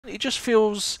It just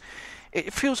feels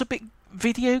a bit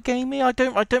video gamey. I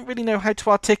don't really know how to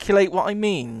articulate what I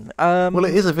mean. Well,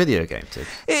 it is a video game, Tibbs.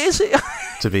 It is.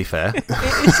 To be fair, it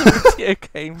is a video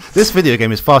game. This video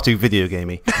game is far too video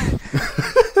gamey.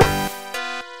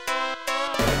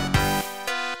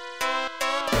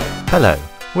 Hello,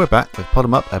 we're back with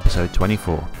podemup episode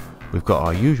 24. We've got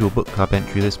our usual book club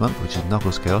entry this month, which is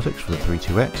Knuckles Chaotix for the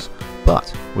 32X,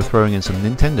 but we're throwing in some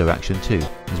Nintendo action too,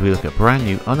 as we look at brand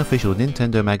new unofficial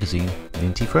Nintendo magazine,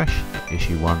 Ninty Fresh,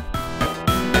 issue 1.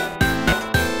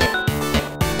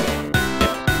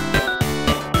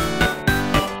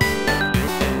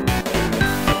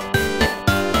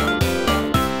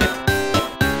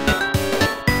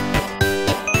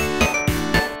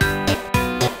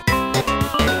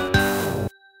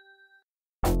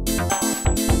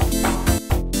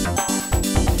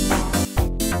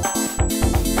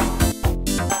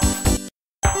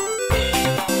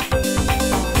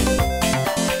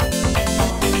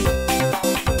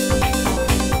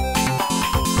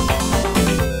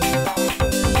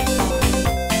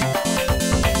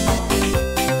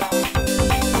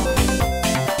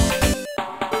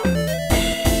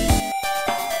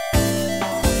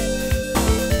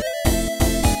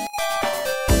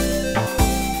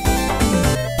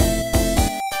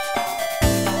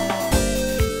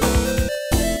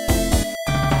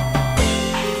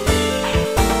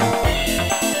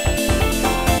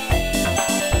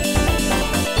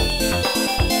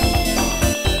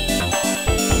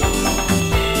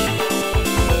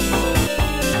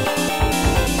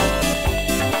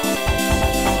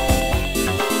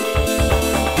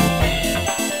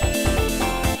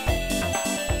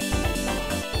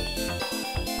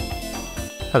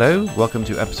 Hello, welcome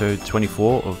to episode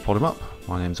 24 of podemup.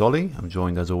 My name's Ollie. I'm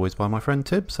joined as always by my friend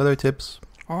Tibbs. Hello, Tibbs.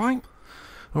 All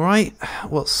right.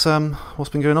 What's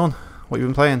been going on? What have you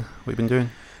been playing? What have you been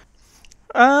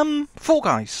doing? Fall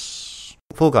Guys.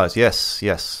 Fall Guys,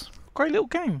 yes. Great little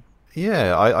game.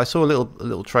 Yeah, I saw a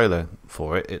little trailer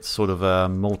for it. It's sort of a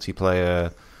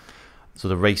multiplayer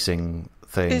sort of racing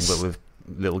thing, but with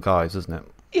little guys, isn't it?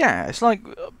 Yeah, it's like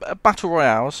a battle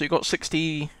royale. So you've got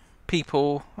 60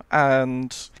 people,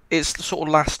 and it's the sort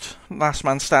of last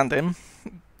man standing.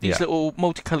 These little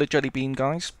multicoloured jelly bean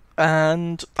guys,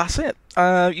 and that's it.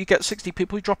 You get 60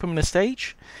 people, you drop them in a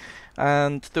stage,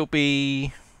 and there'll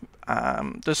be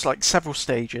there's like several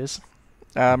stages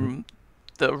that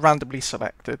are randomly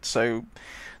selected. So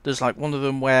there's like one of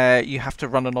them where you have to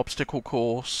run an obstacle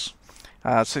course.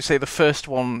 So say the first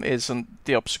one isn't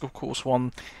the obstacle course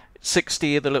one.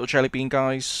 60 of the little jelly bean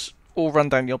guys all run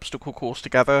down the obstacle course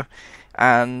together,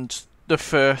 and the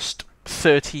first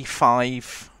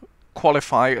 35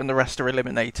 qualify and the rest are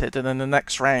eliminated. And then the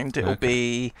next round it'll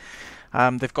be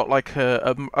they've got like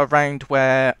a round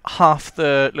where half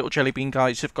the little jelly bean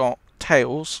guys have got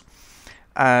tails,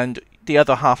 and the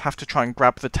other half have to try and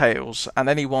grab the tails, and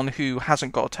anyone who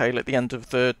hasn't got a tail at the end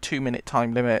of the 2-minute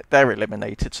time limit, they're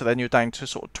eliminated. So then you're down to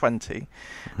sort of 20,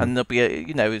 and there'll be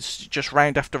it's just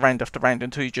round after round after round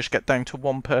until you just get down to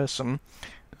one person,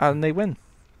 and they win.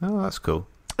 Oh, that's cool.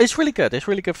 It's really good. It's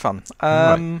really good fun.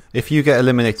 Right. If you get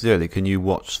eliminated early, can you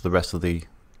watch the rest of the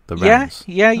rounds?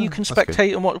 Yeah, you can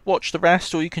spectate and watch the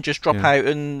rest, or you can just drop out.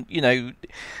 And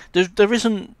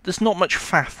there's not much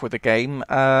faff with the game.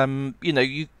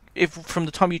 If from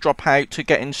the time you drop out to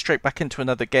getting straight back into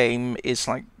another game is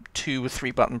like 2 or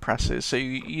 3 button presses, so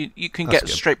you can get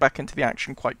straight back into the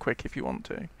action quite quick if you want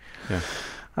to.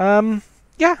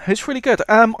 Yeah, it's really good.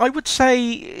 I would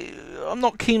say I'm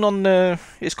not keen on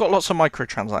it's got lots of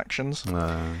microtransactions.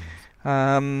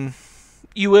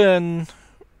 You earn,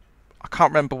 I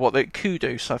can't remember what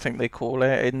kudos I think they call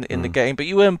it in the game, but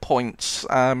you earn points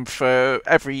for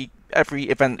every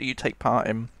event that you take part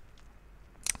in.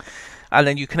 And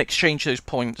then you can exchange those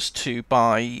points to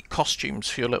buy costumes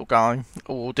for your little guy,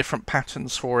 or different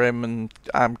patterns for him,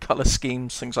 and colour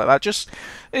schemes, things like that. Just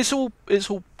it's all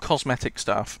cosmetic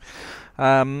stuff.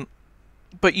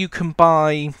 But you can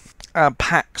buy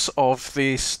packs of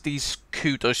these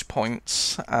kudos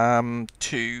points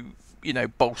to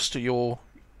bolster your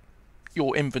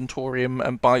inventory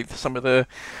and buy some of the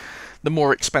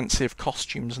more expensive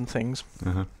costumes and things.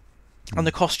 And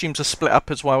the costumes are split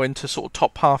up as well into sort of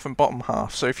top half and bottom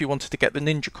half. So if you wanted to get the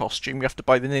ninja costume, you have to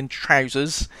buy the ninja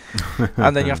trousers,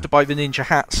 and then you have to buy the ninja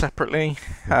hat separately.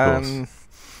 I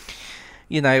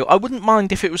wouldn't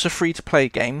mind if it was a free-to-play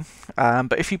game,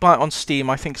 but if you buy it on Steam,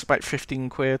 I think it's about 15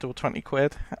 quid or 20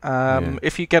 quid.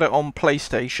 If you get it on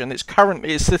PlayStation,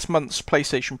 it's this month's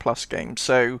PlayStation Plus game.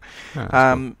 So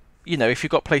cool. if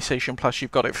you've got PlayStation Plus,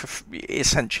 you've got it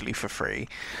essentially for free.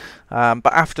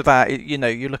 But after that,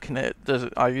 you're looking at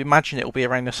I imagine it'll be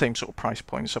around the same sort of price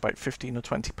point, so about £15 or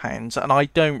 £20. And I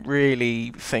don't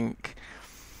really think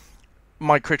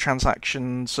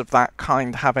microtransactions of that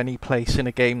kind have any place in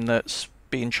a game that's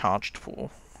being charged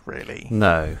for, really.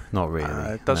 No, not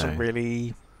really. It doesn't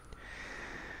really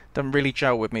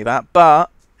gel with me, that. But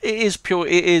it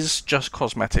is just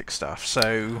cosmetic stuff.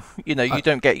 So you're not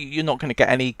going to get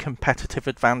any competitive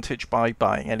advantage by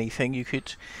buying anything.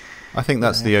 I think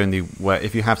that's the only way.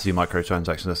 If you have to do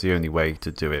microtransactions, that's the only way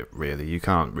to do it, really. You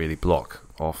can't really block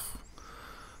off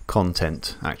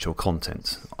actual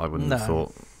content, I wouldn't have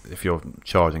thought, if you're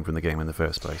charging from the game in the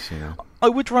first place. I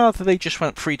would rather they just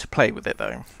went free to play with it,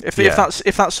 though. If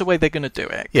that's the way they're going to do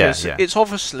it. Because it's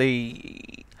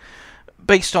obviously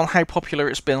based on how popular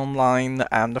it's been online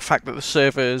and the fact that the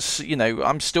servers,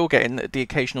 I'm still getting the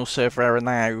occasional server error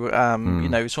now.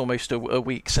 It's almost a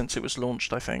week since it was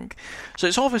launched, I think. So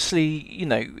it's obviously,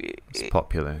 it's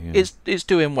popular. Yeah. It's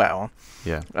doing well.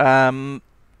 Yeah.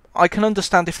 I can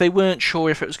understand if they weren't sure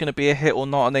if it was going to be a hit or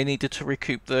not, and they needed to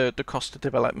recoup the cost of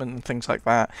development and things like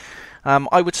that.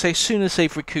 I would say as soon as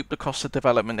they've recouped the cost of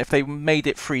development, if they made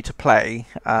it free to play,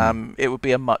 it would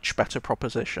be a much better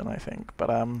proposition, I think.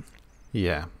 But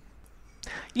yeah.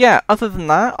 Other than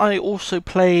that, I also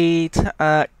played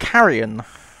Carrion.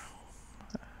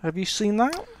 Have you seen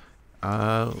that?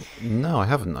 No, I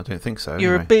haven't. I don't think so.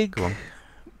 You're anyway, a big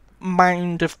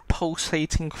mound of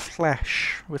pulsating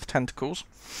flesh with tentacles.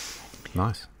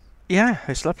 Nice. Yeah,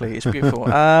 it's lovely. It's beautiful.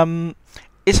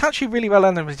 It's actually really well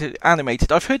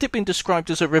animated. I've heard it being described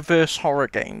as a reverse horror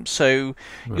game. So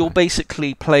you're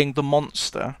basically playing the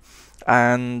monster,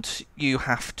 and you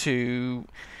have to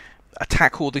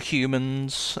attack all the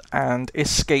humans and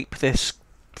escape this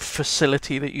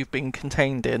facility that you've been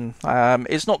contained in.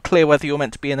 It's not clear whether you're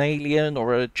meant to be an alien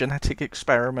or a genetic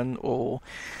experiment or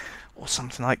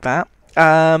something like that.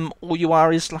 All you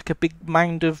are is like a big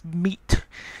mound of meat,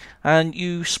 and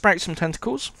you sprout some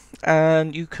tentacles,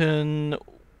 and you can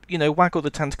waggle the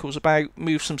tentacles about,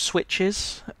 move some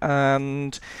switches,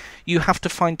 and you have to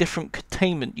find different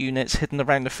containment units hidden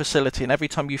around the facility, and every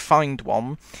time you find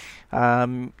one,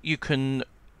 you can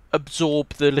absorb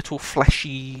the little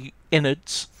fleshy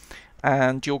innards,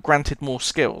 and you're granted more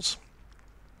skills.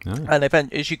 And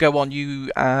as you go on, you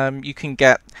can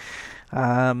get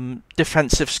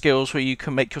defensive skills where you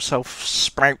can make yourself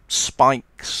sprout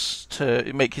spikes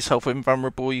to make yourself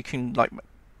invulnerable. You can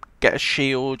get a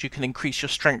shield. You can increase your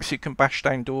strength so you can bash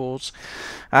down doors.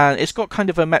 And it's got kind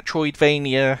of a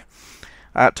Metroidvania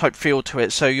type feel to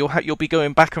it. So you'll be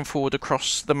going back and forward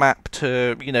across the map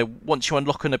to once you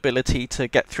unlock an ability to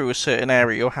get through a certain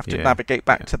area, you'll have to navigate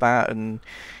back to that and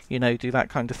do that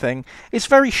kind of thing. It's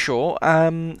very short.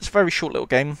 It's a very short little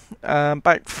game.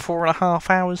 About 4.5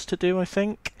 hours to do, I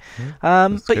think.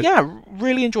 But good. Yeah,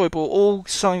 really enjoyable. All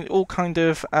kind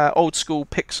of old school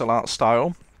pixel art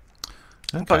style.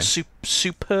 Okay. But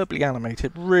superbly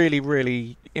animated. Really,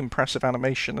 really impressive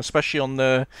animation, especially on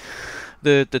the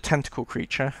tentacle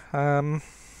creature. Right,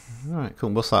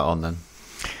 cool. What's that on then?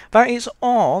 That is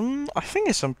on. I think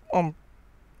it's on.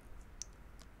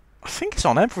 I think it's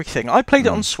on everything. I played it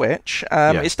on Switch.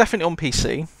 It's definitely on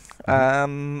PC.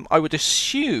 I would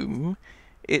assume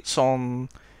it's on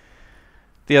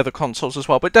the other consoles as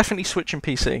well, but definitely Switch and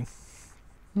PC.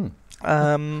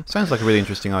 Sounds like a really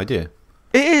interesting idea.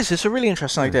 It is. It's a really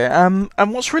interesting idea.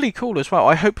 And what's really cool as well,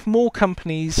 I hope more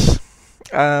companies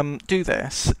do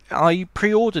this. I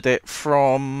pre-ordered it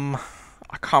from,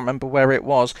 I can't remember where it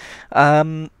was.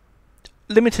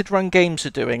 Limited Run Games are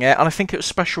doing it, and I think it was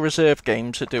Special Reserve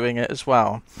Games are doing it as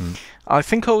well. I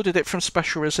think I ordered it from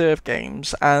Special Reserve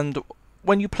Games, and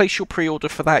when you place your pre-order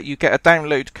for that, you get a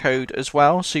download code as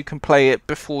well, so you can play it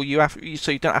before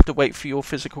so you don't have to wait for your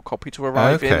physical copy to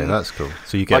arrive. Okay, that's cool.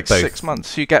 So you get both. 6 months.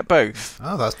 So you get both.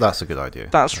 Oh, that's a good idea.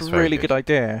 That's a really good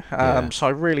idea. So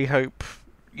I really hope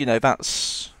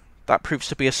that proves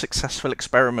to be a successful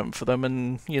experiment for them,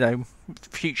 and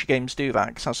future games do that,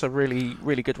 because that's a really,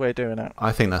 really good way of doing it.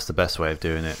 I think that's the best way of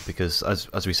doing it, because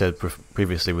as we said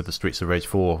previously with the Streets of Rage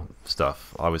 4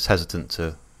 stuff, I was hesitant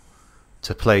to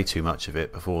play too much of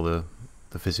it before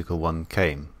the physical one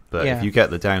came. But if you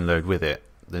get the download with it,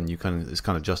 then it's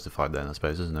kind of justified then, I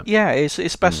suppose, isn't it? Yeah,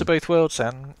 it's best of both worlds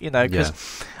then,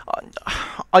 because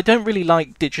I don't really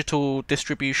like digital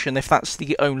distribution if that's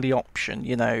the only option,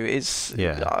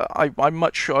 I'm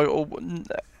much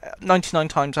 99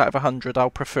 times out of 100 I'll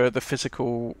prefer the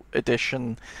physical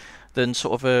edition than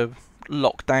sort of a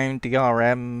lockdown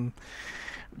DRM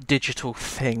digital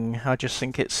thing. I just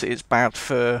think it's bad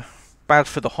for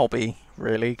the hobby,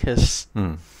 really, because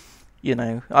You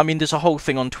know, I mean, there's a whole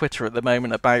thing on Twitter at the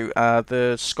moment about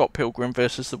the Scott Pilgrim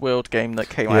versus the World game that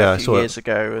came out a few years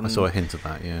ago. And I saw a hint of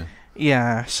that, yeah.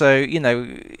 Yeah, so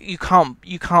you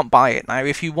can't buy it now.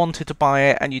 If you wanted to buy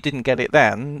it and you didn't get it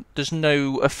then, there's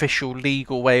no official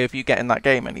legal way of you getting that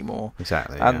game anymore.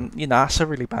 Exactly. And that's a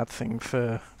really bad thing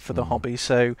for the hobby.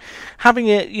 So having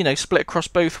it split across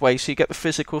both ways, so you get the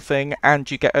physical thing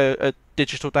and you get a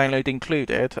digital download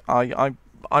included. I'm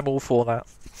all for that.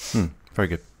 Very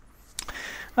good.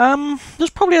 There's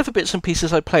probably other bits and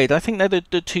pieces I played. I think they're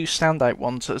the two standout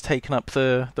ones that have taken up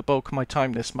the bulk of my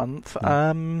time this month.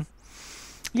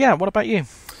 Yeah, what about you?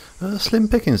 Slim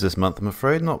pickings this month, I'm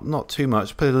afraid. Not too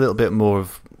much. Played a little bit more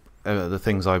of the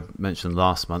things I mentioned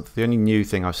last month. The only new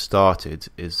thing I've started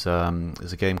is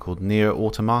a game called Nier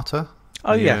Automata.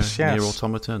 Oh, yes. Nier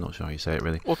Automata. Not sure how you say it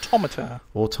really. Automata,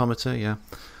 yeah.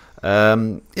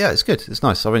 Yeah, it's good. It's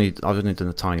nice. I've only done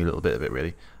a tiny little bit of it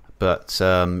really, but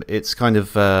it's kind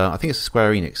of I think it's a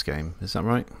Square Enix game. Is that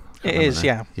right? It is,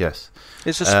 yeah. Yes.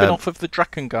 It's a spin-off of the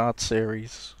Drakengard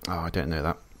series. Oh, I don't know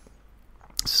that.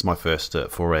 This is my first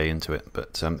foray into it,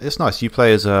 but it's nice. You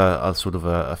play as a sort of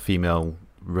a female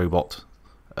robot,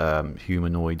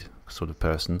 humanoid sort of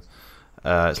person.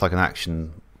 It's like an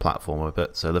action platformer,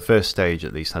 but the first stage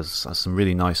at least has some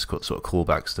really nice sort of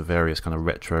callbacks to various kind of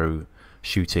retro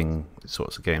shooting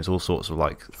sorts of games, all sorts of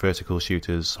like vertical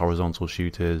shooters, horizontal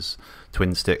shooters,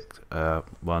 twin stick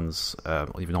ones,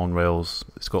 even on rails.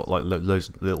 It's got like loads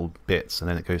of little bits, and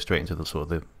then it goes straight into the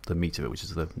sort of the meat of it, which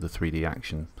is the 3D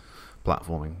action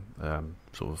platforming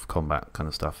sort of combat kind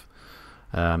of stuff.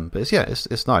 But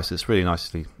it's nice. It's really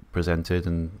nicely presented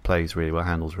and plays really well,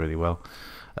 handles really well.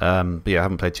 But yeah, I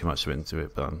haven't played too much into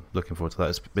it, but I'm looking forward to that.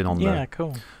 It's been on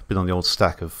been on the old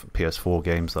stack of PS4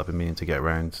 games that I've been meaning to get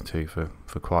around to for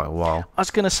quite a while. I was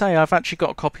going to say, I've actually got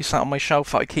a copy sat on my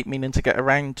shelf that I keep meaning to get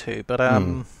around to, but I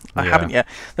haven't yet.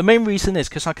 The main reason is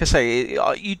because, like I say,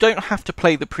 you don't have to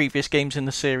play the previous games in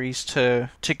the series to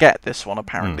get this one,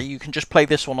 apparently. You can just play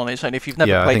this one on its own. If you've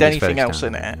never played anything else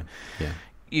in it,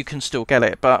 you can still get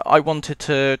it. But I wanted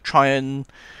to try and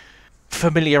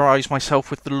familiarise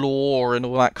myself with the lore and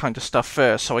all that kind of stuff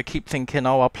first, so I keep thinking,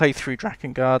 I'll play through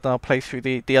Drakengard, I'll play through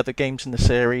the other games in the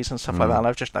series and stuff like that, and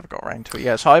I've just never got around to it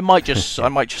yet. So I might just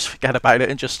forget about it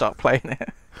and just start playing it.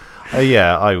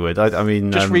 Yeah, I would. I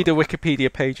mean, just read a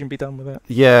Wikipedia page and be done with it.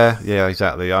 Yeah,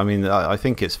 exactly. I mean, I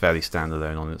think it's fairly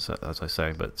standalone on it, as I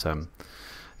say, but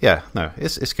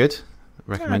it's good.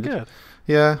 Recommended. Yeah, good.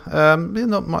 Yeah,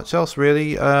 not much else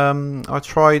really. I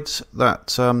tried that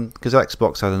because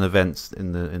Xbox had an event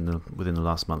within the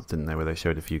last month, didn't they, where they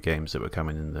showed a few games that were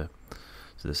coming to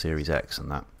the Series X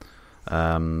and that.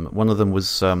 One of them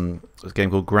was a game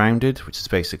called Grounded, which is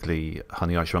basically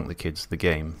Honey, I Shrunk the Kids, the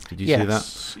game. Did you see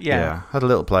that? Yeah. Had a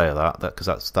little play of that because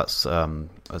that's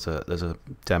there's a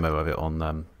demo of it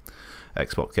on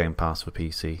Xbox Game Pass for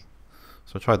PC.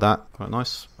 So I tried that. Quite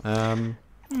nice.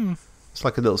 It's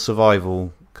like a little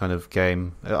survival kind of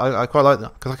game. I quite like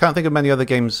that because I can't think of many other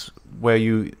games where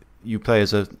you play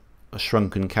as a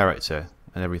shrunken character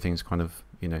and everything's kind of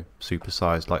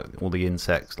supersized, like all the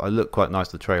insects. I look quite nice,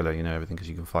 the trailer, everything, because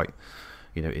you can fight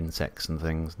insects and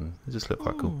things, and it just looked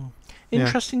quite cool.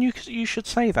 Interesting. You should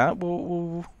say that.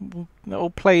 It'll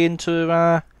play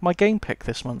into my game pick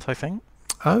this month, I think.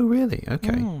 Oh really?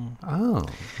 Okay. Oh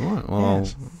right. Well.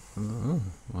 Yes.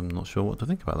 I'm not sure what to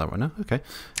think about that right now. Okay,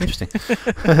 interesting.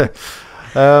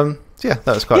 That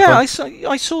was quite fun.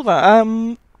 I saw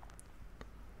that.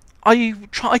 I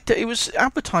tried to, it was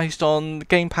advertised on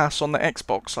Game Pass on the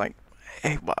Xbox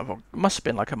it must have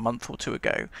been like a month or two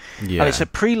ago. Yeah. And it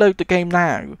said preload the game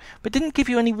now, but didn't give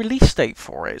you any release date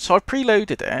for it. So I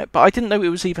preloaded it, but I didn't know it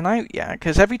was even out yet,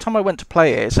 because every time I went to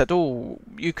play it, it said,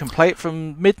 you can play it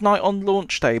from midnight on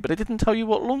launch day, but it didn't tell you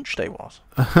what launch day was.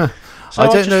 So I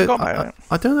don't know.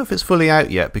 I don't know if it's fully out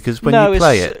yet, because when you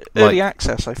play it, early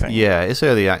access, I think. Yeah, it's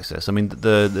early access. I mean,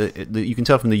 the you can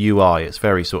tell from the UI, it's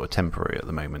very sort of temporary at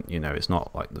the moment. It's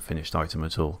not like the finished item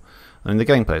at all. I mean, the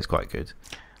gameplay is quite good.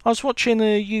 I was watching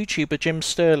a YouTuber, Jim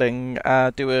Sterling,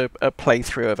 do a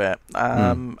playthrough of it,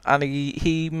 and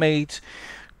he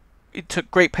took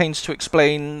great pains to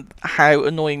explain how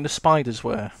annoying the spiders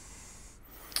were.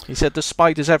 He said there's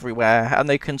spiders everywhere, and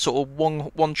they can sort of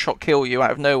one shot kill you out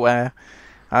of nowhere.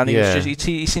 And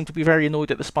he seemed to be very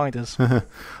annoyed at the spiders.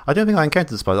 I don't think I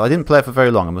encountered the spiders. I didn't play it for very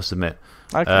long, I must admit.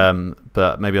 Okay.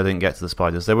 But maybe I didn't get to the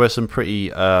spiders. There were some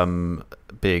pretty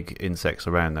big insects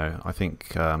around, though. I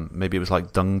think maybe it was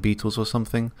like dung beetles or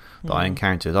something that I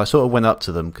encountered. I sort of went up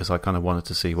to them because I kind of wanted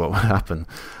to see what would happen.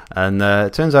 And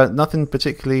it turns out nothing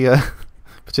particularly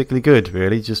particularly good,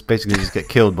 really. Just get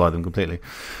killed by them completely.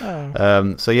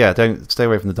 So yeah, don't stay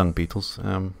away from the dung beetles.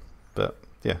 But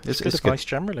yeah, it's good advice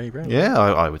generally, really. Yeah,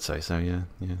 I would say so. Yeah.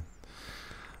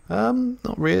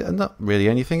 Not really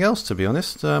anything else, to be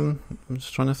honest. I'm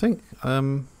just trying to think.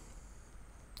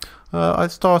 I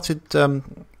started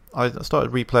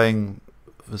replaying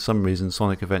for some reason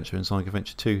Sonic Adventure and Sonic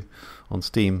Adventure 2 on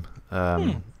Steam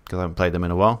because I haven't played them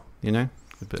in a while. A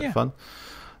bit of fun.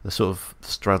 They're sort of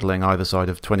straddling either side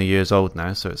of 20 years old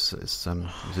now, so it's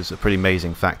a pretty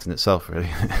amazing fact in itself, really.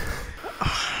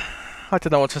 I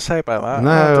don't know what to say about that.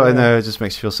 No, I know, it just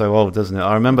makes you feel so old, doesn't it?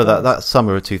 I remember that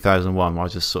summer of 2001 where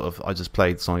I just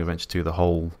played Sonic Adventure 2 the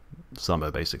whole summer,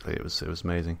 basically. It was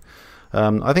amazing.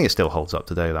 I think it still holds up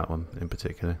today, that one in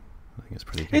particular. I think it's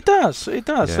pretty good. It does.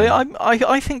 Yeah.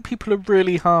 I think people are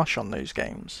really harsh on those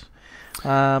games.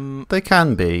 They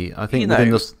can be. I think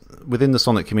within the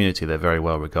Sonic community they're very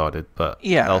well regarded, but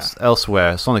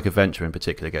elsewhere, Sonic Adventure in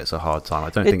particular gets a hard time. I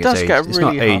don't think it's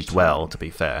not aged well, to be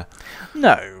fair.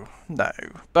 No.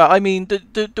 But I mean,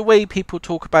 the way people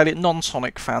talk about it,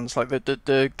 non-Sonic fans, like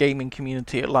the gaming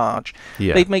community at large,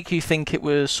 they'd make you think it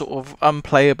was sort of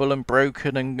unplayable and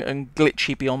broken and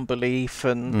glitchy beyond belief.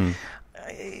 And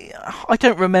I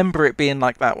don't remember it being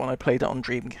like that when I played it on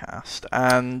Dreamcast.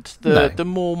 And the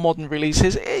more modern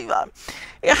releases, it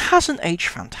hasn't aged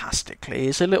fantastically.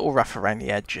 It's a little rough around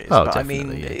the edges. But I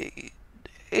mean,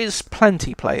 is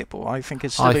plenty playable. I think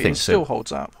it still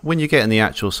holds up. When you get in the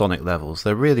actual Sonic levels,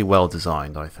 they're really well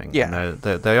designed, I think. Yeah.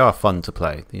 They are fun to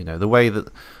play. The way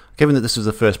that, given that this was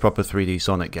the first proper 3D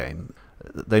Sonic game,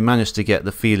 they managed to get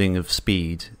the feeling of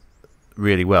speed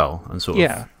really well and sort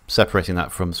of separating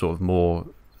that from sort of more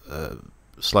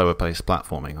slower paced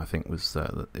platforming, I think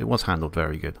it was handled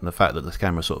very good. And the fact that the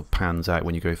camera sort of pans out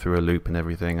when you go through a loop and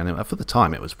everything, and for the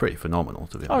time it was pretty phenomenal,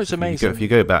 to be honest. Oh, it's amazing. If you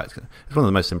go back, it's one of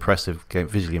the most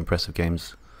visually impressive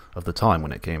games of the time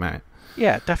when it came out.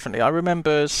 Yeah, definitely. I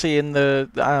remember seeing the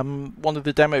one of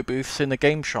the demo booths in a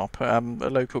game shop, a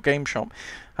local game shop,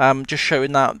 just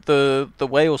showing that the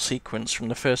whale sequence from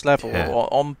the first level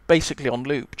on basically on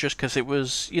loop, just because it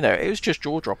was it was just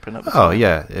jaw dropping at the time. Oh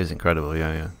yeah, it is incredible.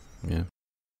 Yeah.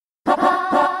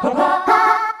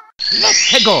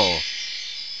 Let's go.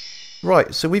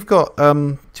 Right, so we've got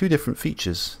two different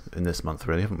features in this month,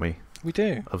 really, haven't we? We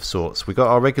do. Of sorts. We've got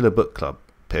our regular book club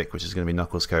pick, which is going to be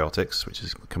Knuckles Chaotix, which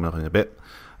is coming up in a bit.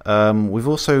 We've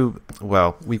also,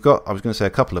 we've got, I was going to say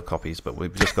a couple of copies, but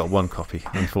we've just got one copy,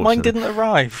 unfortunately. Mine didn't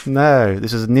arrive. No,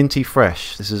 this is Ninty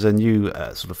Fresh. This is a new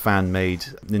sort of fan-made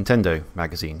Nintendo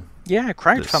magazine. Yeah,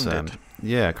 crowdfunded.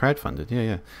 Crowdfunded,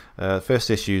 yeah. First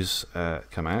issues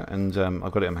come out, and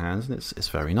I've got it in my hands, and it's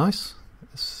very nice.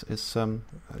 It's a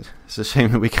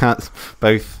shame that we can't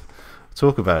both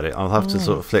talk about it. I'll have to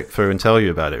sort of flick through and tell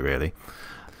you about it, really.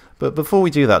 But before we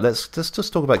do that, let's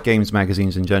just talk about games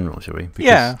magazines in general, shall we?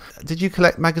 Because did you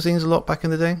collect magazines a lot back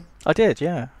in the day? I did,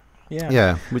 yeah.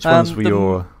 Which ones were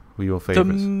your favourites? The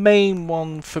main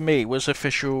one for me was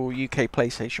official UK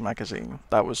PlayStation magazine.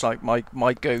 That was like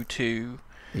my go-to.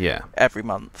 Yeah. Every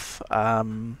month.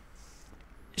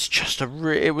 It's just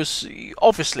it was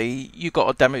obviously you got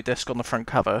a demo disc on the front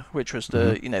cover, which was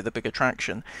the the big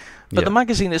attraction, but the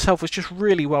magazine itself was just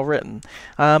really well written.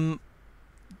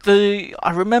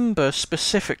 I remember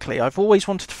specifically, I've always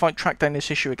wanted to track down this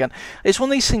issue again. It's one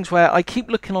of these things where I keep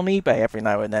looking on eBay every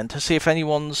now and then to see if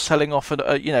anyone's selling off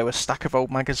a stack of old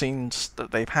magazines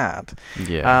that they've had.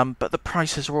 Yeah. But the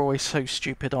prices are always so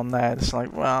stupid on there. It's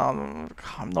like, well,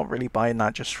 I'm not really buying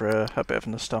that just for a bit of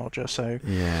nostalgia. So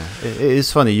yeah, it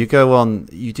is funny. You go on,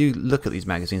 you do look at these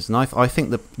magazines, and I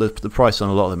think the price on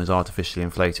a lot of them is artificially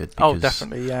inflated. Oh,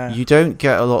 definitely, yeah. You don't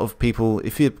get a lot of people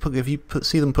if you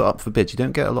see them put up for bids. You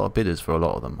don't get a lot of bidders for a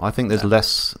lot of them. I think there's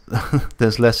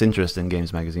less interest in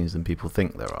games magazines than people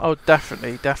think there are. Oh,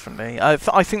 definitely.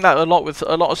 I think that a lot with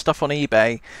a lot of stuff on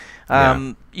eBay.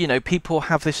 People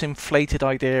have this inflated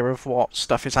idea of what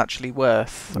stuff is actually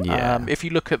worth. Yeah. If you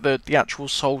look at the actual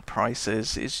sold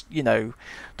prices,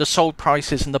 the sold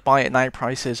prices and the buy it now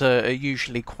prices are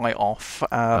usually quite off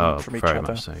from each other.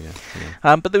 Much so,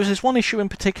 yeah. But there was this one issue in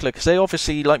particular because they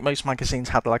obviously, like most magazines,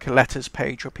 had like a letters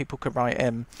page where people could write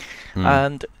in,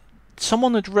 and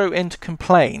someone had wrote in to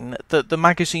complain that the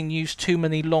magazine used too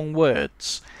many long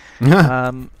words,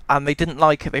 and they didn't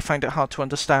like it. They found it hard to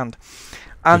understand.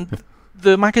 And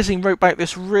the magazine wrote back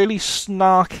this really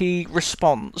snarky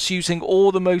response using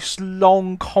all the most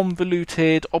long,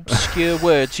 convoluted, obscure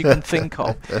words you can think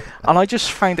of. And I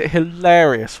just found it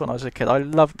hilarious when I was a kid. I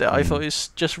loved it. I thought it was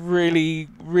just really,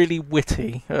 really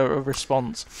witty, a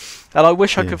response. And I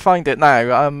wish I could find it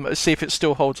now, see if it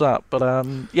still holds up. But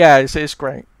it's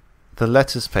great. The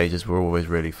letters pages were always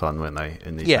really fun, weren't they,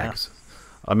 in these Yeah. mags?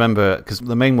 I remember, because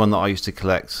the main one that I used to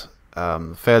collect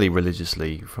fairly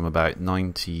religiously from about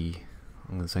early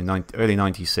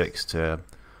 96 to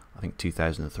I think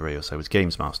 2003 or so was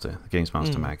Games Master, the Games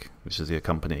Master mag, which is the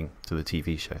accompanying to the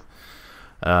TV show.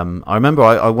 I remember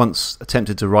I once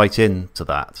attempted to write into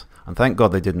that, and thank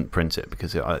God they didn't print it,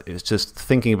 because it was just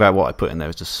thinking about what I put in there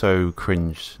was just so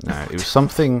cringe. Now it was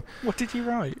something. What did you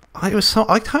write? It was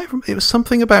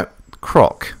something about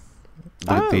Croc,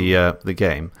 the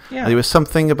game. Yeah. And it was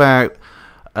something about.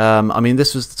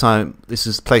 This was the time. This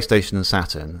is PlayStation and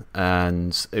Saturn,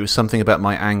 and it was something about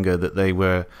my anger that they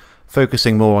were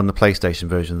focusing more on the PlayStation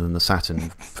version than the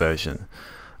Saturn version.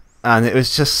 And it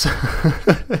was just...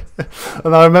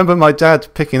 And I remember my dad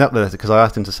picking up the letter because I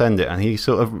asked him to send it, and he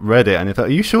sort of read it and he thought,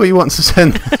 are you sure he wants to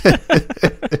send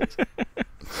it?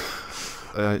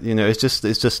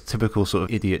 It's just typical sort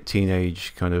of idiot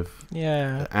teenage kind of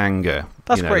anger.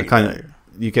 That's great.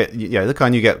 The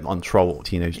kind you get on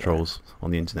teenage trolls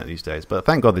on the internet these days. But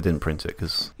thank God they didn't print it,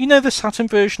 because... the Saturn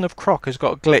version of Croc has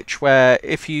got a glitch where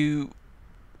if you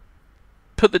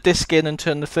put the disc in and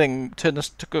turn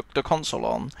the console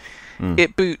on,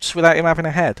 it boots without him having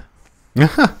a head.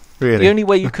 Really? The only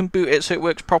way you can boot it so it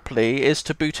works properly is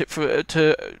to boot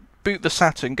the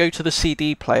Saturn, go to the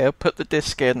CD player, put the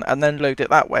disc in, and then load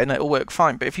it that way, and it'll work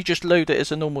fine. But if you just load it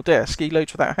as a normal disc, he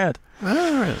loads without a head.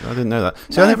 Oh, right. I didn't know that.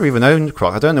 See, I never even owned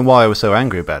Croc. I don't know why I was so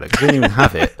angry about it, because I didn't even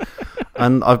have it.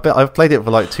 And I've played it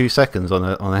for like 2 seconds on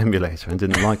an emulator and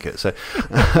didn't like it. So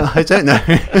I don't know.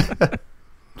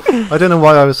 I don't know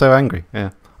why I was so angry. Yeah,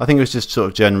 I think it was just sort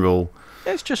of general.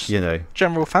 It's just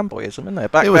general fanboyism, isn't it?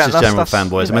 It was just general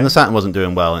fanboyism. I mean, the Saturn wasn't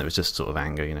doing well, and it was just sort of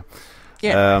anger,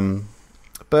 Yeah.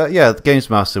 But yeah, the Games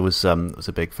Master was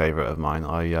a big favourite of mine.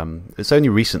 It's only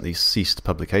recently ceased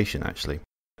publication, actually,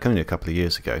 only a couple of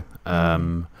years ago.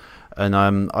 And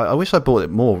I wish I bought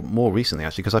it more recently,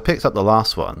 actually, because I picked up the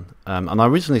last one, and I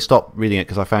originally stopped reading it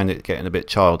because I found it getting a bit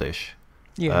childish.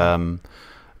 Yeah.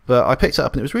 But I picked it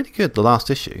up and it was really good, the last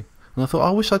issue. And I thought,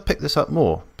 I wish I'd picked this up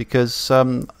more, because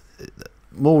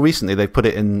more recently they've put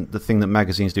it in the thing that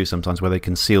magazines do sometimes, where they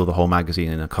conceal the whole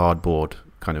magazine in a cardboard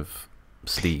kind of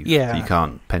sleeve. Yeah. So you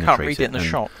can't penetrate it. Can't read it in the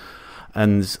shop.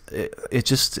 And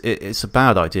it's a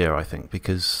bad idea, I think,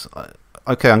 because...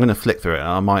 I'm going to flick through it, and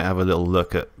I might have a little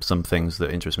look at some things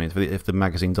that interest me. If the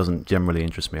magazine doesn't generally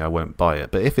interest me, I won't buy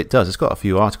it. But if it does, it's got a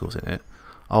few articles in it,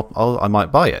 I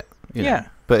might buy it. Yeah.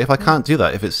 But if I can't do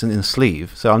that, if it's in a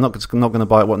sleeve, so I'm not going to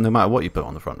buy it no matter what you put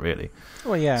on the front, really.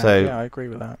 Well, yeah. So, yeah, I agree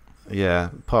with that. Yeah,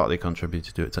 partly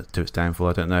contributed to its downfall,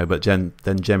 I don't know. But then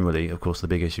generally, of course, the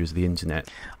big issue is the internet.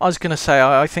 I was going to say,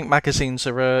 I think magazines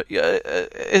are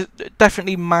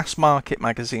definitely mass market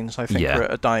magazines. I think are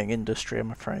a dying industry.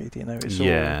 I'm afraid.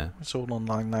 It's all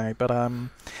online now. But I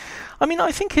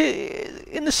think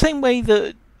in the same way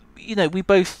that we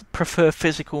both prefer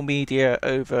physical media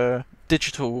over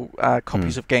digital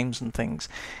copies of games and things.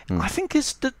 I think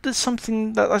there's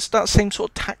something that's that same sort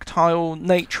of tactile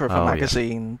nature of a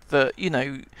magazine that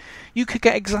you could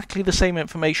get exactly the same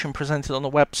information presented on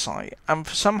a website, and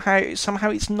somehow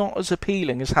it's not as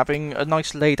appealing as having a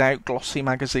nice laid out glossy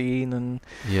magazine. And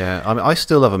I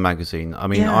still love a magazine.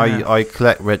 I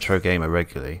collect Retro Gamer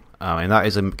regularly, and that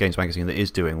is a games magazine that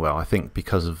is doing well, I think,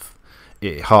 because of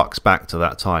it harks back to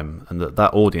that time, and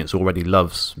that audience already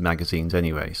loves magazines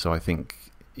anyway. So I think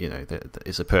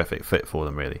it's a perfect fit for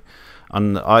them, really.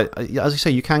 And as you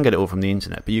say, you can get it all from the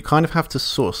internet, but you kind of have to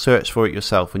sort of search for it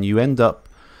yourself, and you end up.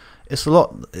 It's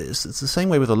the same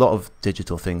way with a lot of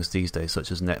digital things these days,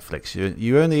 such as Netflix.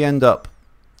 You only end up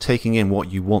taking in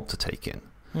what you want to take in,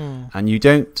 and you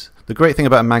don't. The great thing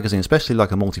about a magazine, especially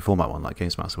like a multi-format one like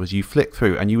Games Master, was you flick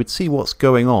through and you would see what's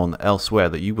going on elsewhere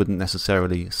that you wouldn't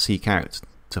necessarily seek out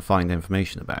to find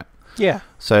information about. Yeah.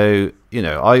 So,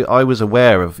 I was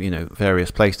aware of,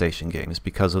 various PlayStation games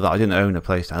because of that. I didn't own a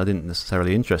PlayStation. I didn't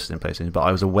necessarily interested in PlayStation, but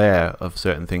I was aware of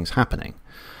certain things happening.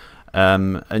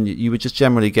 And you would just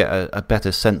generally get a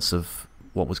better sense of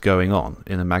what was going on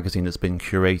in a magazine that's been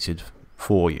curated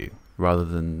for you, rather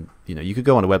than, you could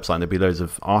go on a website and there'd be loads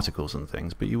of articles and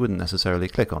things, but you wouldn't necessarily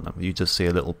click on them. You just see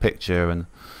a little picture and,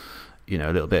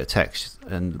 a little bit of text.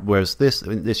 And whereas this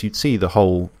you'd see the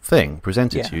whole thing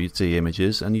presented to you. You'd see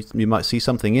images, and you might see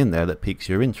something in there that piques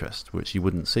your interest, which you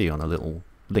wouldn't see on a little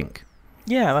link.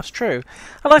 Yeah, that's true.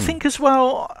 And I think as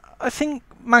well,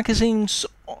 magazines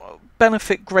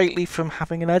benefit greatly from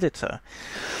having an editor.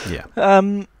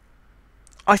 Yeah.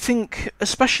 I think,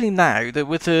 especially now that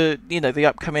with the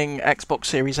upcoming Xbox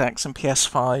Series X and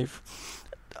PS5,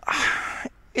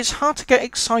 it's hard to get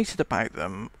excited about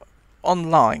them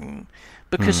online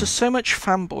because there's so much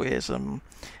fanboyism.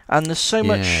 And there's so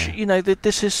much,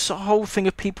 this is a whole thing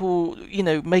of people,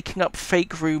 making up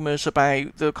fake rumours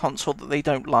about the console that they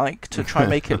don't like to try and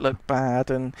make it look bad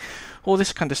and all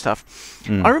this kind of stuff.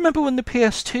 I remember when the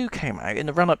PS2 came out, in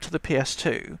the run-up to the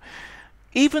PS2,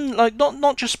 even, like,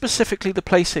 not just specifically the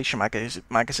PlayStation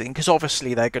magazine, because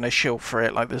obviously they're going to shill for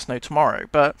it like there's no tomorrow,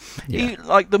 but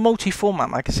like the multi-format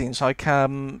magazines, like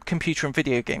Computer and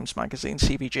Video Games magazine,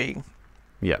 CVG.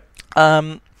 Yeah.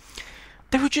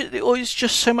 There was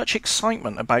just so much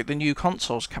excitement about the new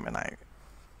consoles coming out.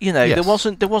 There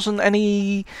wasn't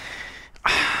any.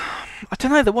 I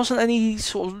don't know. There wasn't any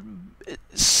sort of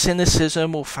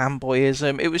cynicism or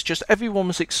fanboyism. It was just everyone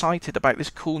was excited about this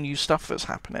cool new stuff that's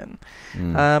happening.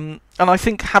 And I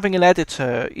think having an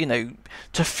editor,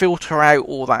 to filter out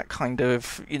all that kind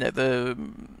of,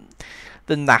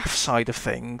 the naff side of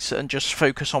things and just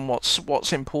focus on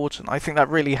what's important. I think that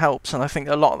really helps, and I think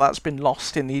a lot of that's been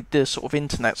lost in the sort of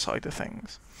internet side of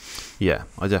things. Yeah,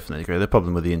 I definitely agree. The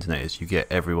problem with the internet is you get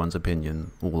everyone's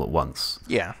opinion all at once.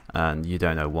 Yeah. And you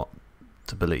don't know what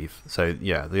to believe. So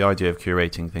yeah, the idea of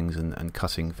curating things and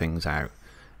cutting things out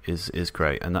is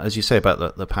great. And as you say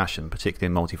about the passion, particularly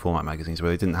in multi-format magazines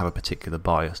where they didn't have a particular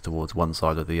bias towards one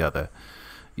side or the other,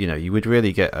 you would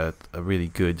really get a really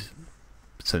good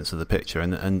sense of the picture,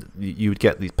 and you would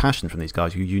get the passion from these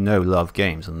guys who love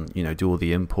games and do all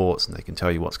the imports, and they can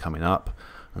tell you what's coming up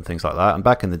and things like that. And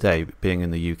back in the day, being in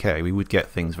the UK, we would get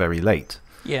things very late.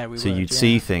 You'd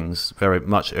see things very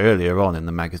much earlier on in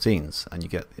the magazines, and you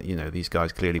get these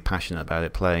guys clearly passionate about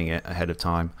it, playing it ahead of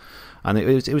time, and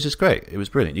it was just great. It was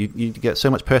brilliant. You get so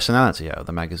much personality out of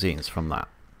the magazines from that.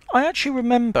 I actually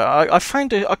remember, I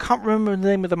found it, I can't remember the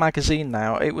name of the magazine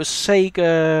now. It was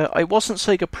Sega, it wasn't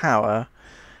Sega Power.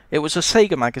 It was a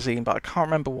Sega magazine, but I can't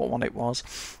remember what one it was.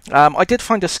 I did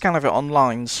find a scan of it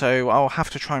online, so I'll have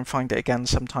to try and find it again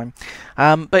sometime.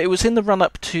 But it was in the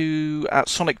run-up to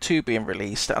Sonic 2 being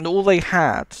released, and all they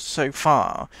had so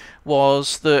far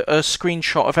was a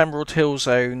screenshot of Emerald Hill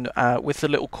Zone with the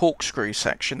little corkscrew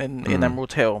section in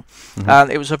Emerald Hill.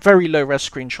 And it was a very low-res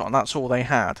screenshot, and that's all they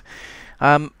had.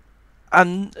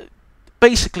 And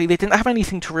basically, they didn't have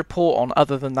anything to report on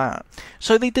other than that.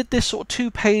 So they did this sort of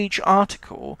 2-page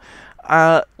article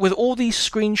with all these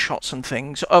screenshots and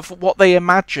things of what they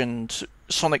imagined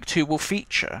Sonic 2 will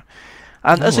feature.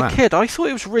 And as a kid, I thought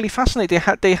it was really fascinating.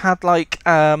 They had like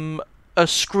a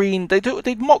screen.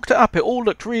 They'd mocked it up. It all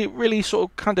looked really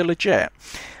sort of kind of legit.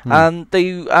 And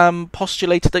they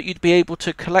postulated that you'd be able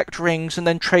to collect rings and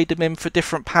then trade them in for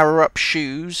different power-up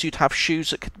shoes. You'd have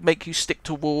shoes that could make you stick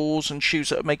to walls, and shoes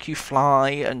that would make you fly,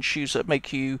 and shoes that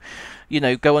make you,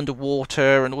 go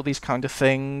underwater, and all these kind of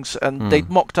things. And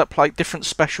they'd mocked up like different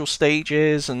special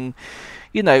stages, and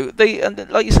and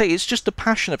like you say, it's just the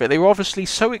passion of it. They were obviously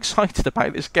so excited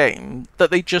about this game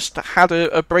that they just had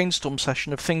a brainstorm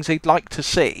session of things they'd like to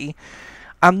see.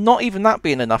 And not even that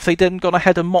being enough, they then gone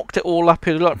ahead and mocked it all up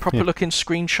in like proper looking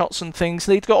screenshots and things.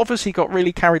 They'd obviously got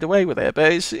really carried away with it,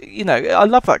 but it's I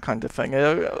love that kind of thing.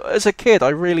 As a kid,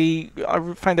 I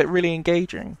found it really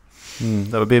engaging.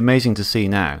 That would be amazing to see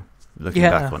now, looking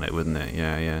back on it, wouldn't it?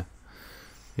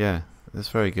 Yeah. It's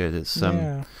very good. It's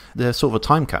they're sort of a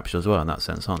time capsule as well in that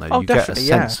sense, aren't they? You get a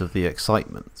sense of the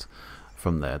excitement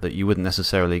from there that you wouldn't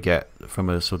necessarily get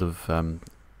from a sort of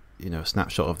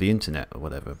snapshot of the internet or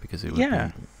whatever, because it would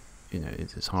be,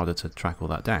 it's harder to track all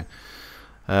that down.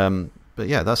 But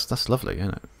yeah, that's lovely,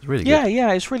 isn't it? It's really good.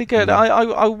 Yeah, it's really good.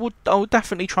 I would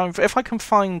definitely try and, if I can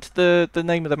find the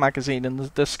name of the magazine and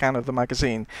the scan of the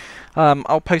magazine,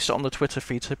 I'll post it on the Twitter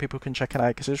feed so people can check it out,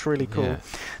 because it's really cool. Yeah.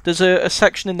 There's a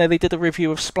section in there. They did a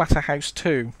review of Splatterhouse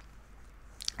 2.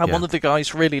 And one of the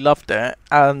guys really loved it,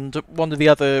 and one of the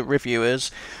other reviewers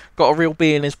got a real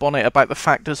bee in his bonnet about the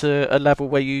fact there's a level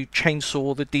where you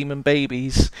chainsaw the demon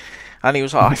babies, and he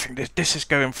was like, I think this is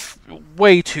going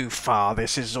way too far.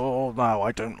 This is no,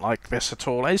 I don't like this at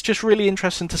all. And it's just really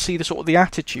interesting to see the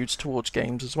attitudes towards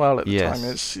games as well at the time.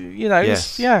 It's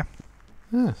it's fascinating.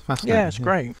 Yeah, it's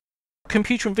great.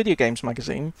 Computer and Video Games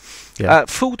magazine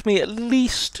fooled me at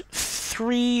least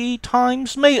 3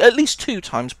 times, maybe at least 2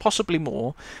 times, possibly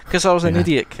more, because I was an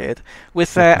idiot kid,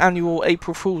 with their annual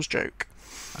April Fool's joke.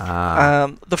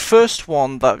 The first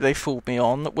one that they fooled me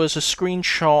on was a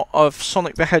screenshot of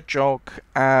Sonic the Hedgehog,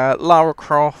 Lara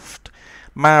Croft,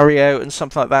 Mario, and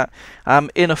something like that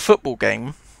in a football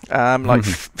game. Like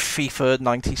FIFA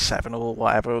 97 or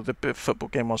whatever the football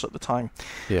game was at the time.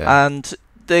 And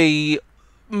they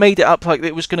made it up like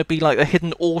it was going to be like a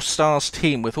hidden all-stars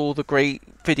team with all the great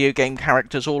video game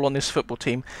characters all on this football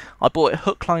team. I bought it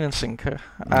hook, line and sinker,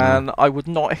 and I would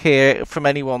not hear from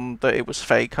anyone that it was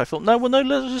fake. I thought, no,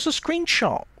 there's a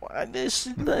screenshot.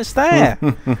 It's there.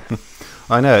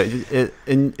 I know.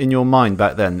 In your mind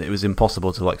back then, it was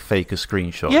impossible to like fake a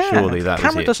screenshot. Yeah, surely that the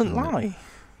camera was it, doesn't lie.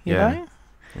 You know?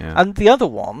 Yeah. And the other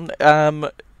one,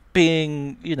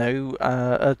 being,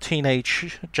 a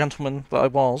teenage gentleman that I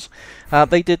was,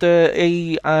 they did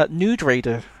a Nude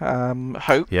Raider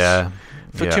hoax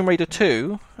for Tomb Raider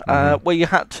 2, where you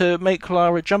had to make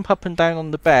Lara jump up and down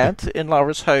on the bed in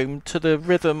Lara's home to the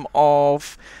rhythm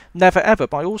of Never Ever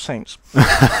by All Saints.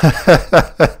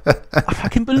 I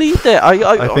fucking believed it.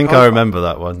 I think I remember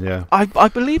that one, yeah. I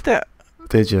believed it.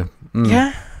 Did you? Mm.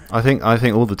 Yeah. I think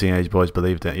all the teenage boys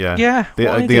believed it. Yeah. Yeah.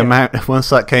 The amount once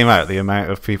that came out, the amount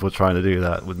of people trying to do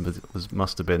that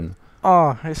must have been.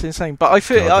 Oh, it's insane. But I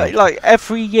feel like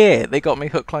every year they got me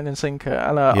hook, line, and sinker,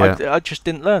 and I just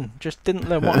didn't learn. Just didn't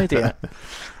learn. What an idiot.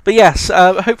 But yes,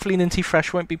 hopefully Ninty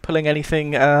Fresh won't be pulling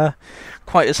anything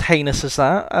quite as heinous as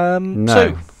that. No.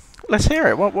 So let's hear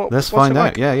it. Let's find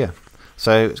out. Like? Yeah.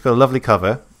 So it's got a lovely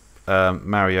cover.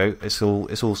 Mario. It's all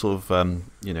sort of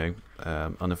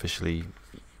unofficially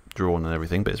drawn and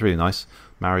everything, but it's really nice.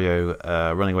 Mario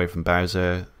running away from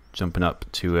Bowser, jumping up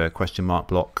to a question mark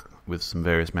block with some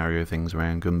various Mario things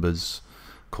around, Goombas,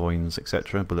 coins,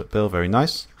 etc. Bullet bill, very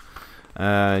nice.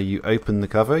 You open the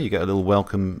cover, you get a little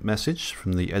welcome message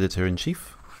from the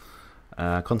editor-in-chief.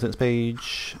 Contents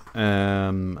page,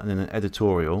 and then an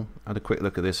editorial. I had a quick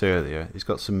look at this earlier. He's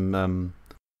got some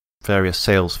various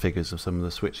sales figures of some of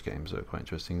the Switch games that are quite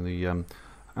interesting. The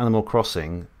Animal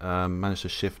Crossing managed to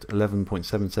shift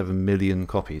 11.77 million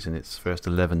copies in its first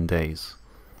 11 days.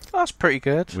 That's pretty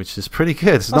good. Which is pretty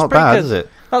good. It's not bad, is it?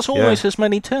 That's almost as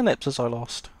many turnips as I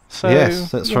lost. So,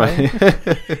 yes, that's right.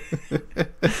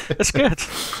 That's good.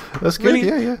 That's good,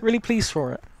 yeah. Really pleased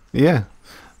for it. Yeah.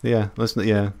 I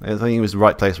think it was the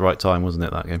right place, right time, wasn't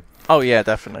it, that game? Oh, yeah,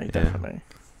 definitely. So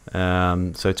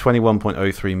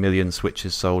 21.03 million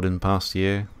Switches sold in the past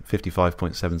year,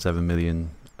 55.77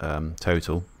 million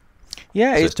total.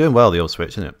 Yeah, so it's doing well, the old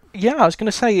Switch, isn't it? Yeah, I was going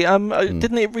to say,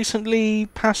 didn't it recently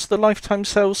pass the lifetime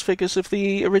sales figures of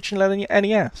the original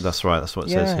NES? That's right, that's what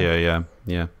it says here,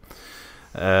 yeah.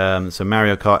 So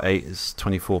Mario Kart 8 is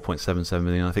 24.77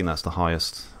 million. I think that's the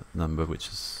highest number, which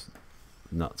is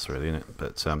nuts, really, isn't it?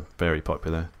 But very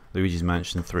popular. Luigi's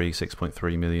Mansion 3,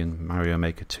 6.3 million. Mario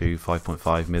Maker 2,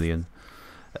 5.5 million.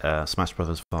 Smash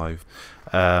Brothers 5.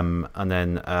 And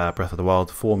then Breath of the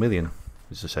Wild, 4 million.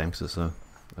 Which is a shame because it's an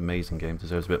amazing game.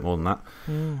 Deserves a bit more than that.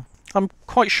 I'm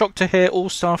quite shocked to hear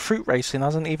All-Star Fruit Racing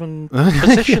hasn't even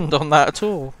positioned on that at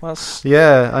all.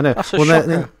 Yeah, I know. That's a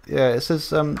shocker. It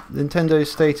says Nintendo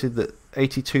stated that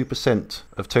 82%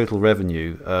 of total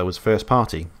revenue was first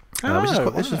party,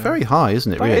 which is very high,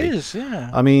 isn't it? Really, it is. Yeah.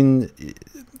 I mean,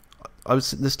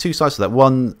 there's two sides to that.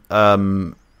 One,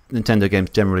 Nintendo games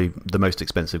generally the most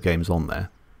expensive games on there,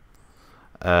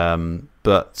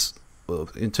 but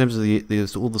in terms of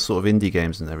all the sort of indie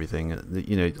games and everything,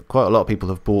 quite a lot of people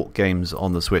have bought games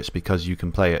on the Switch because you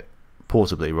can play it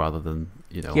portably rather than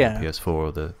on the PS4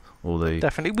 or the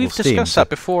definitely. We've discussed that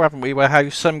before, haven't we? Where how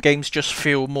some games just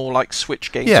feel more like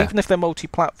Switch games, even if they're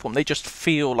multi-platform, they just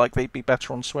feel like they'd be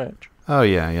better on Switch. Oh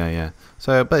yeah.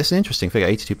 So, but it's an interesting figure.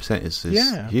 82% is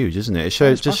huge, isn't it? It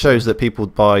shows that people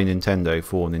buy Nintendo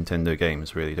for Nintendo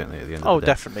games, really, don't they? At the end of the day.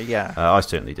 Definitely, yeah. I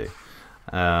certainly do.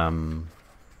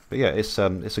 But yeah, it's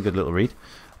a good little read.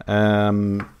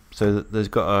 So there's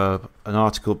got an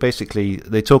article. Basically,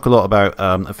 they talk a lot about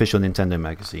official Nintendo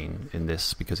magazine in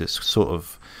this because it's sort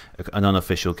of an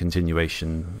unofficial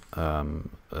continuation, a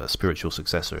spiritual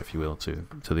successor, if you will, to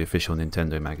the official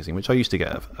Nintendo magazine, which I used to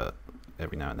get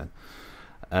every now and then.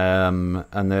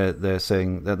 And they're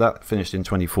saying that finished in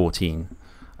 2014,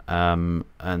 and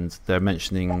they're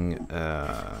mentioning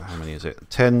how many is it?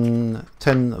 10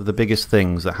 of the biggest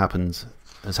things that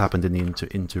has happened in the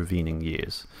intervening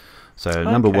years. So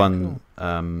number one,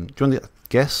 cool. Do you want to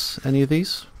guess any of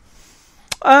these?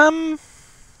 Let's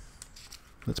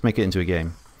make it into a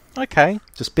game. Okay.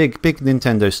 Just big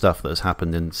Nintendo stuff that has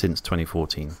happened since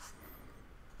 2014.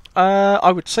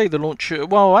 I would say the launch.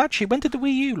 Well, actually, when did the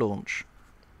Wii U launch?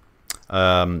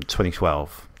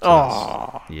 2012.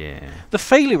 So yeah. The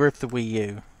failure of the Wii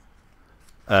U.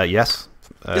 Yes.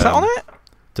 Is that on it?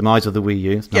 Demise of the Wii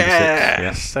U. Number 6.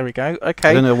 Yes. There we go. Okay.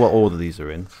 I don't know what order these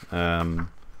are in.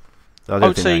 I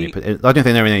don't think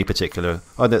they're in any particular.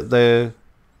 Oh, they're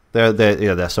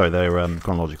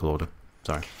chronological order.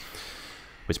 Sorry,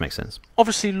 which makes sense.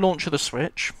 Obviously, launch of the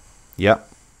Switch. Yep.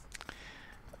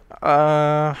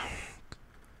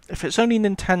 if it's only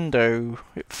Nintendo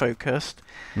focused,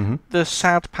 Mm-hmm. the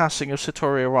sad passing of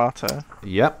Satoru Iwata.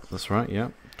 Yep, that's right.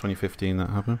 Yep, 2015 that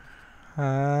happened.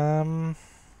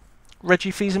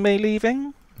 Reggie Fils-Aimé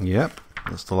leaving. Yep,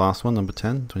 that's the last one, number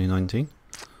 10, 2019.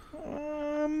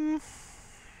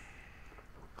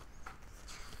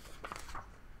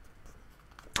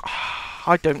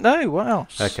 I don't know. What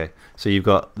else? Okay, so you've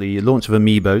got the launch of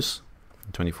Amiibos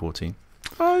in 2014.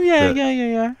 Oh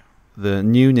yeah. The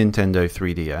new Nintendo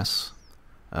 3DS.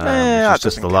 Which was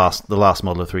just the last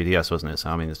model of 3DS, wasn't it? So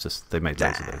I mean, it's just they made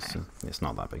loads of those. So it's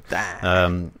not that big.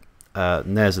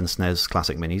 NES and SNES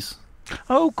Classic Minis.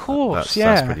 Oh, of course,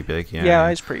 that's pretty big. Yeah,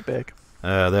 it's pretty big.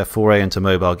 Their foray into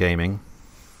mobile gaming.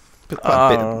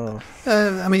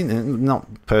 I mean, not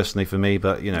personally for me,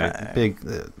 but big,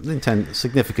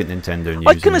 significant Nintendo news.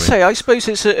 I'm going to say, I suppose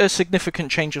it's a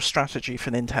significant change of strategy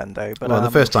for Nintendo. But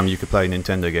the first time you could play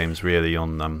Nintendo games really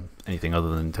on anything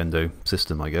other than Nintendo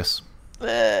system, I guess.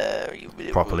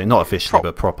 Properly, not officially,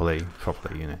 but properly.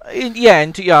 Yeah,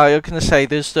 and I'm going to say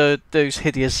there's those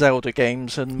hideous Zelda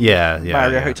games and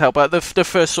Mario Hotel, but the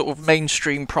first sort of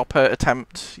mainstream proper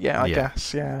attempt. I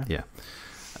guess. Yeah.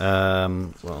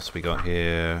 What else we got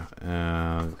here?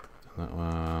 That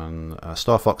one.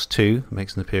 Star Fox 2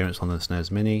 makes an appearance on the SNES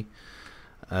Mini.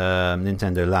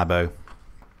 Nintendo Labo.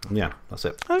 Yeah, that's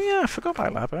it. Oh yeah, I forgot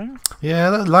about Labo.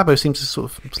 Yeah, that Labo seems to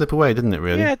sort of slip away, didn't it?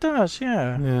 Really? Yeah, it does.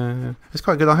 Yeah. Yeah, it's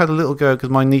quite good. I had a little go because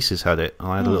my nieces had it, and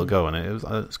I had a little go on it. It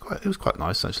was quite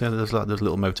nice actually. There's a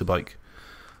little motorbike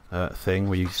thing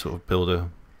where you sort of build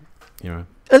a.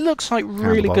 It looks like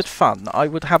really good fun. I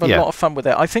would have a lot of fun with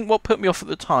it. I think what put me off at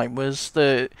the time was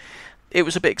it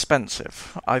was a bit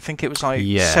expensive. I think it was like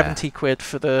 £70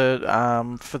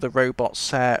 for the robot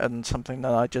set and something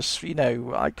that I just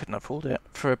I couldn't afford it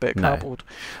for a bit of cardboard.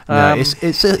 No,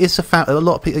 it's a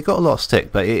lot of people. It got a lot of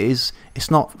stick, but it's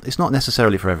not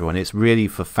necessarily for everyone. It's really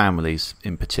for families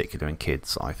in particular and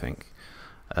kids, I think.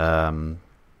 So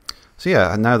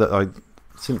yeah, and now that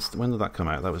since when did that come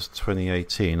out? That was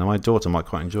 2018. And my daughter might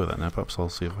quite enjoy that now. Perhaps I'll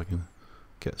see if I can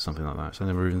get something like that. So I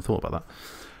never even thought about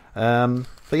that.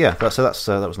 But yeah, that was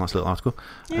a nice little article.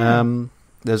 Yeah.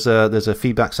 There's a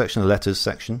feedback section, a letters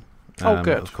section. Oh,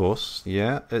 good. Of course,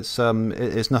 yeah. It's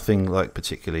nothing like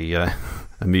particularly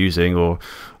amusing or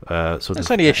sort of.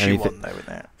 It's only issue 1 though, isn't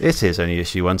it? It is only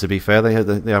issue 1. To be fair, they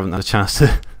haven't had a chance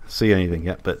to see anything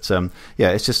yet. But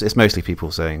it's mostly people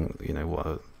saying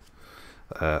what.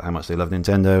 How much they love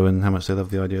Nintendo and how much they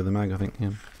love the idea of the mag, I think.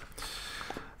 Yeah.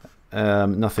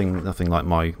 Nothing like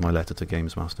my letter to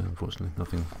Games Master, unfortunately.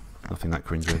 Nothing that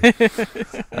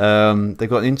cringeworthy. They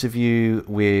got an interview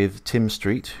with Tim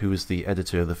Street, who was the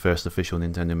editor of the first official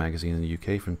Nintendo magazine in the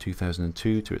UK from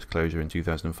 2002 to its closure in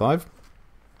 2005.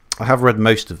 I have read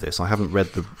most of this. I haven't read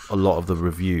a lot of the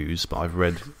reviews, but I've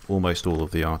read almost all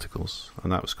of the articles, and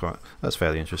that's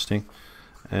fairly interesting.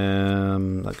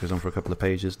 That goes on for a couple of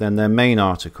pages. Then their main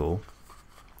article,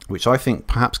 which I think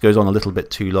perhaps goes on a little bit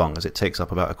too long, as it takes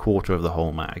up about a quarter of the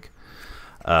whole mag.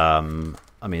 I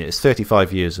mean, it's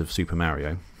 35 years of Super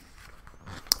Mario,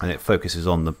 and it focuses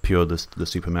on the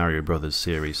Super Mario Brothers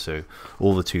series, so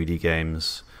all the 2D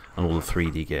games and all the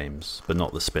 3D games, but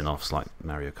not the spin-offs like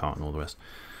Mario Kart and all the rest.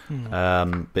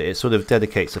 But it sort of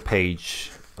dedicates a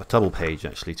double page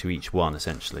actually, to each one,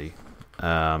 essentially.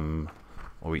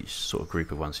 Or each sort of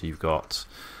group of ones. So you've got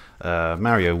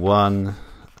Mario 1,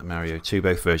 Mario 2,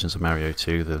 both versions of Mario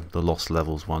 2, the Lost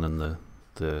Levels one and the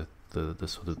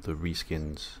sort of the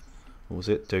reskinned, what was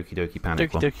it? Doki Doki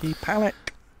Panic one. Doki Doki Panic.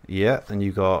 Yeah, and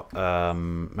you've got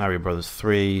Mario Brothers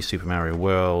 3, Super Mario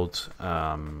World,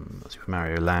 Super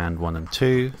Mario Land 1 and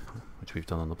 2, which we've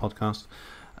done on the podcast,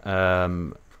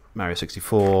 Mario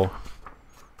 64,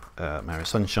 Mario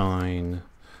Sunshine,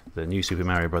 the new Super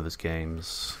Mario Brothers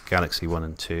games, Galaxy 1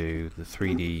 and 2, the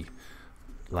 3D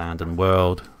Land and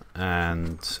World,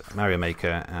 and Mario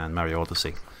Maker and Mario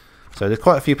Odyssey. So there's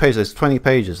quite a few pages. There's 20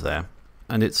 pages there,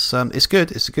 and it's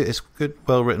good. It's good,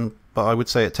 well written. But I would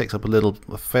say it takes up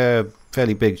a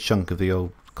fairly big chunk of the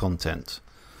old content.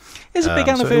 It's a big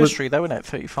anniversary, though, isn't it?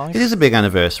 35. It is a big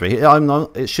anniversary.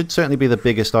 It should certainly be the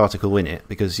biggest article in it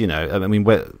because I mean,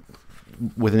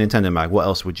 with a Nintendo mag, what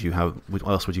else would you have? What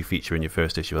else would you feature in your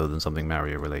first issue other than something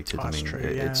Mario related? That's true,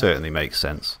 it certainly makes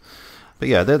sense. But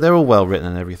yeah, they're all well written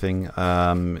and everything.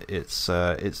 It's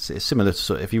similar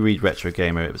to if you read Retro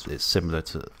Gamer, it's similar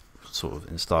to sort of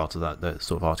in style to the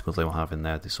sort of articles they will have in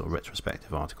there. These sort of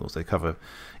retrospective articles. They cover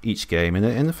each game in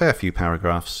a fair few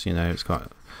paragraphs. It's quite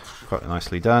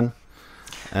nicely done.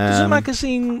 Does a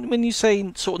magazine, when you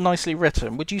say sort of nicely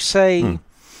written, would you say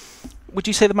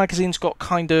the magazine's got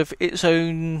kind of its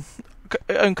own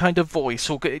own kind of voice,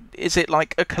 or is it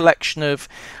like a collection of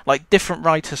like different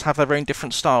writers have their own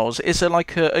different styles? Is there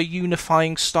like a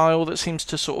unifying style that seems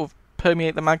to sort of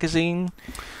permeate the magazine?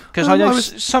 Because I know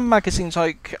some magazines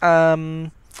like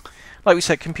we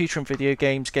said, Computer and Video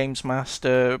Games, Games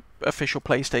Master, Official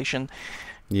PlayStation.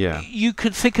 Yeah. You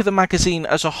could think of the magazine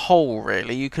as a whole,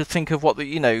 really. You could think of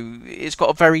it's got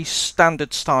a very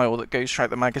standard style that goes throughout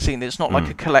the magazine. It's not like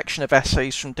a collection of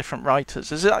essays from different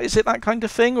writers. Is it that kind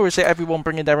of thing, or is it everyone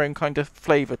bringing their own kind of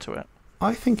flavour to it?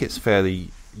 I think it's fairly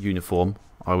uniform,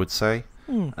 I would say.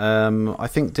 I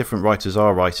think different writers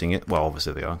are writing it. Well,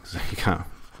 obviously they are, because you can't.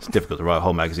 It's difficult to write a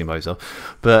whole magazine by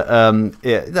yourself. But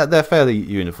they're fairly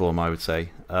uniform, I would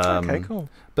say. Okay, cool.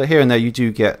 But here and there you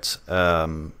do get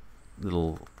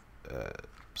little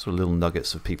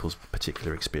nuggets of people's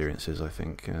particular experiences, I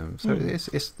think. So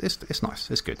it's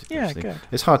nice. It's good. Yeah, actually. good.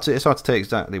 It's hard to take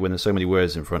exactly when there's so many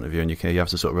words in front of you, and you have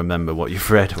to sort of remember what you've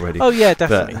read already. Oh yeah,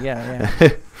 definitely. Yeah.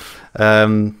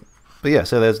 But yeah,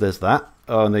 so there's that.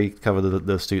 Oh, and they cover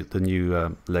the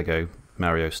new Lego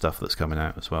Mario stuff that's coming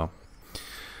out as well.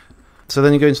 So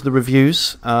then you go into the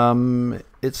reviews.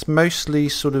 It's mostly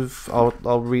sort of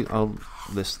I'll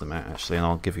list them out actually, and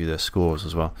I'll give you their scores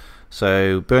as well.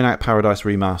 So Burnout Paradise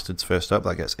Remastered's first up.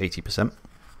 That gets 80%.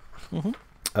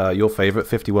 Your favourite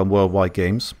 51 Worldwide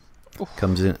Games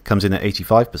comes in at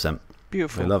 85%.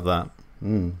 Beautiful. I love that.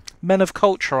 Men of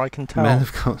culture, I can tell. Men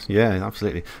of culture, yeah,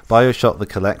 absolutely. BioShock the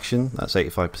Collection, that's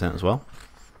 85% as well.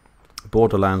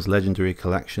 Borderlands Legendary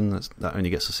Collection, that only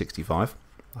gets a 65.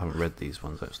 I haven't read these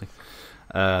ones actually.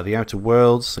 The Outer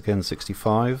Worlds, again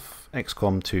 65.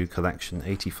 XCOM 2 Collection,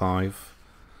 85.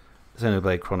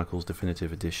 Xenoblade Chronicles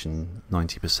Definitive Edition,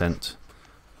 90%.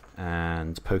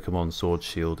 And Pokemon Sword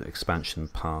Shield Expansion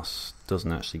Pass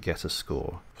doesn't actually get a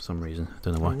score for some reason. I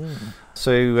don't know why.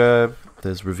 So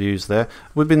there's reviews there.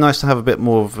 Would be nice to have a bit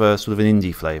more of sort of an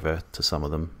indie flavour to some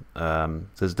of them.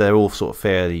 They're all sort of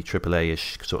fairly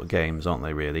AAA-ish sort of games, aren't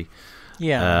they, really?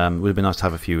 Yeah. It would be nice to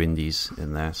have a few indies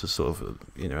in there. So sort of,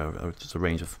 just a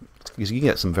range of... Because you can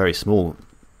get some very small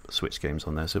Switch games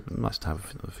on there, so it'd be nice to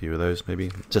have a few of those, maybe.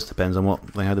 It just depends on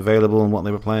what they had available and what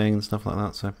they were playing and stuff like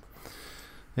that, so...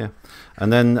 Yeah,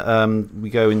 and then we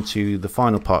go into the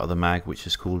final part of the mag, which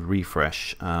is called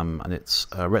Refresh, and it's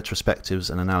retrospectives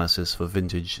and analysis for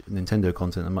vintage Nintendo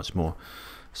content and much more.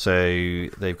 So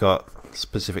they've got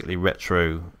specifically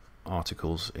retro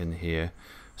articles in here.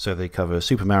 So they cover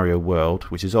Super Mario World,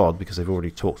 which is odd because they've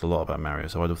already talked a lot about Mario,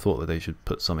 so I'd have thought that they should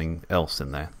put something else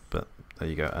in there. But there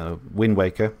you go. Wind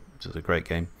Waker, which is a great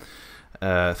game.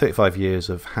 35 years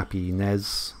of Happy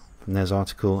NES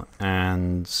article,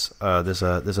 and there's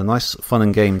a nice fun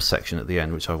and games section at the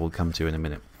end, which I will come to in a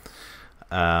minute.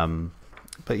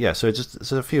 But yeah, so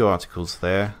there's a few articles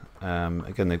there.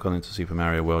 Again, they've gone into Super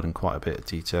Mario World in quite a bit of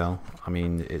detail. I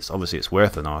mean, it's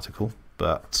worth an article,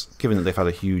 but given that they've had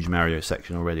a huge Mario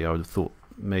section already, I would have thought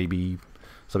maybe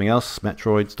something else,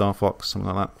 Metroid, Star Fox,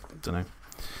 something like that. I don't know.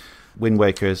 Wind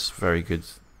Waker is a very good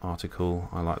article.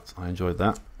 I enjoyed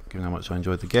that, given how much I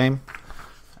enjoyed the game.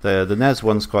 The NES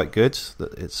one's quite good.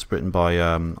 It's written by,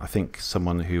 I think,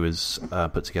 someone who has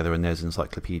put together a NES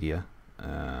encyclopedia,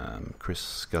 Chris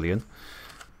Scullion.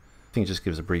 I think it just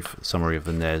gives a brief summary of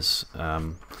the NES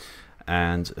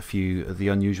and a few of the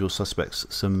unusual suspects,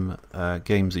 some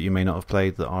games that you may not have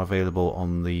played that are available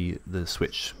on the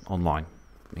Switch online,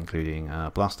 including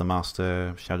Blaster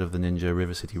Master, Shadow of the Ninja,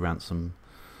 River City Ransom,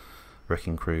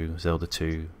 Wrecking Crew, Zelda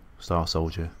 2, Star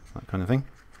Soldier, that kind of thing.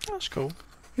 That's cool.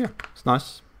 Yeah, it's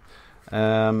nice.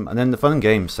 And then the fun and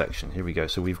games section. Here we go.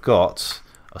 So we've got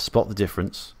a Spot the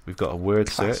Difference. We've got a word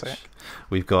search.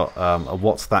 We've got a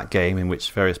What's That Game, in which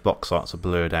various box arts are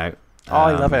blurred out.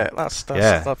 I love it. That's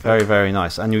lovely. Very, very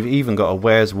nice. And you've even got a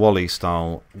Where's Wally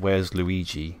style, Where's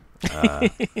Luigi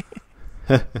thing.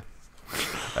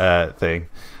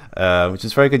 Which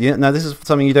is very good. Now, this is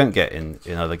something you don't get in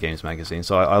other games magazines,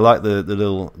 so I like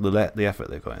the effort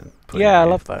they've got in. I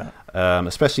love that.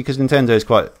 Especially because Nintendo is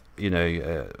quite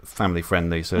family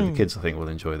friendly, so the kids I think will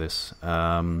enjoy this.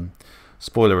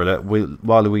 Spoiler alert: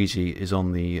 Waluigi is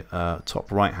on the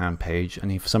top right hand page,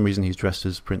 and for some reason he's dressed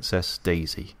as Princess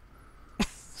Daisy.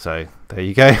 So there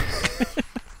you go.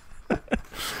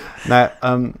 Now,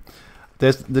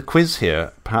 there's the quiz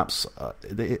here. Perhaps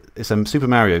it's a Super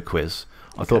Mario quiz.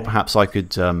 I thought perhaps I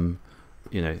could,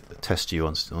 test you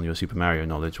on your Super Mario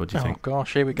knowledge. What do you think? Oh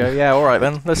gosh, here we go. Yeah, all right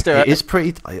then, let's do it. It is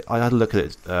pretty. I had a look at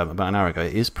it about an hour ago.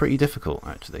 It is pretty difficult,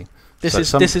 actually. This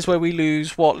is where we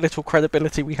lose what little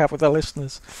credibility we have with our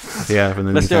listeners. Yeah,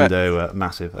 from the Nintendo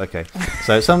massive. Okay,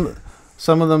 so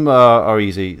some of them are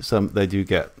easy. Some they do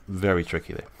get very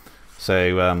tricky there.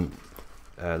 So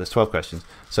there's 12 questions.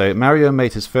 So Mario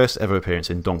made his first ever appearance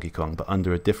in Donkey Kong, but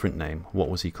under a different name. What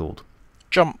was he called?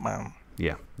 Jumpman.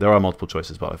 Yeah, there are multiple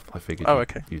choices, but I figured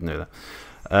you'd know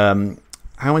that.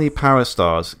 How many power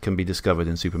stars can be discovered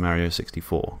in Super Mario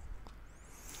 64?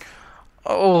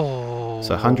 Oh.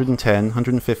 So 110,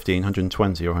 115,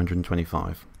 120, or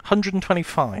 125?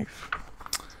 125.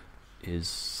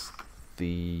 Is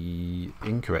the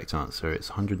incorrect answer. It's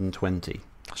 120.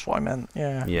 That's what I meant,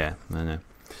 yeah. Yeah, I know.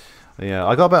 Yeah,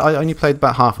 I only played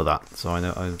about half of that, so I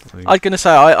know. I was going to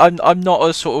say I'm not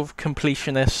a sort of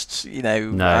completionist,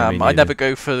 No, I never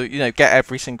go for get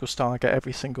every single star, get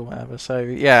every single whatever. So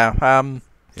yeah,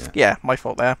 my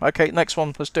fault there. Okay, next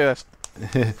one, let's do this.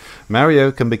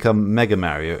 Mario can become Mega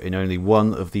Mario in only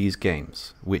one of these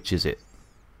games. Which is it?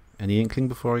 Any inkling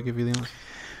before I give you the answer?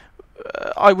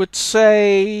 I would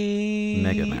say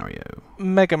Mega Mario.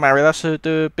 Mega Mario. That's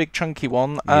the big chunky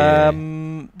one. Yeah.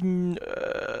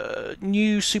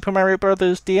 New Super Mario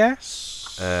Brothers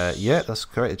DS. Yeah, that's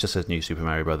correct. It just says New Super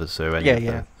Mario Brothers. So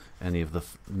any of the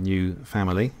new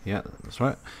family. Yeah, that's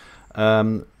right.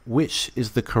 Which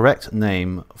is the correct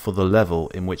name for the level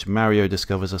in which Mario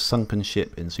discovers a sunken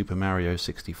ship in Super Mario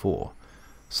 64?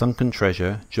 Sunken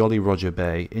Treasure, Jolly Roger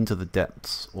Bay, Into the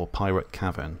Depths, or Pirate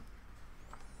Cavern?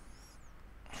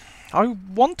 I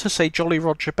want to say Jolly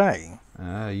Roger Bay.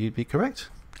 You'd be correct.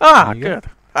 Good.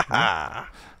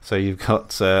 So you've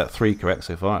got 3 correct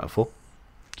so far out of 4.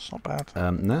 It's not bad.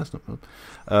 No, it's not bad.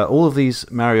 All of these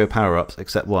Mario power-ups,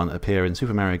 except one, appear in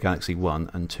Super Mario Galaxy 1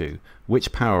 and 2.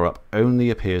 Which power-up only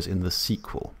appears in the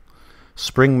sequel?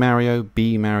 Spring Mario,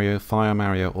 Bee Mario, Fire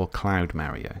Mario, or Cloud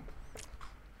Mario?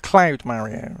 Cloud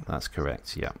Mario. That's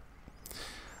correct, yeah.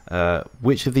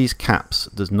 Which of these caps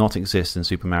does not exist in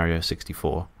Super Mario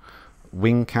 64?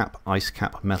 Wing cap, ice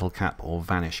cap, metal cap, or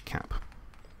vanish cap?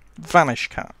 Vanish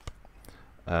cap.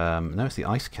 No, it's the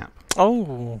ice cap.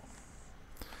 Oh.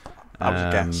 That was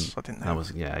a guess. I didn't know. That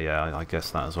was, I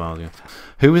guessed that as well. Yeah.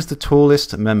 Who is the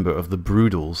tallest member of the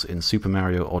Broodals in Super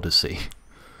Mario Odyssey?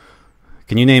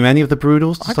 Can you name any of the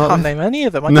Broodals? I can't name any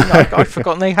of them. I'd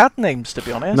forgotten they had names, to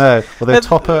be honest. No, well, they're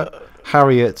Topper,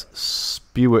 Harriet,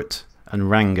 Spewart,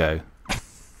 and Rango.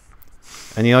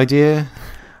 Any idea?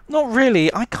 Not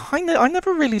really. I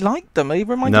never really liked them. They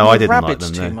reminded me of rabbits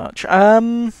too much.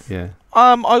 Yeah.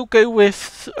 I'll go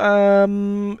with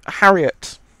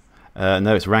Harriet.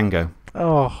 No, it's Rango.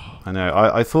 Oh. I know.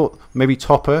 I thought maybe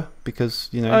Topper because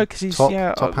he's top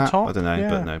hat. I don't know,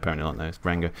 but no, apparently not. No, it's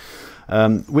Rango.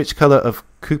 Which colour of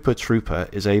Koopa Trooper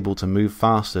is able to move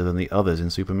faster than the others in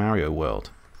Super Mario World?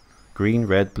 Green,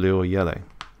 red, blue, or yellow?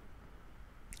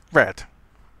 Red.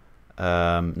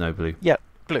 No, blue. Yeah,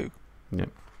 blue. Yep.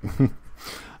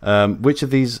 Which of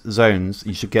these zones,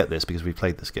 you should get this because we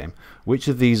played this game, which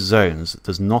of these zones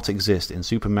does not exist in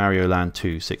Super Mario Land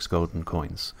 2 6 Golden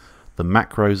Coins? The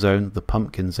Macro Zone, the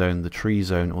Pumpkin Zone, the Tree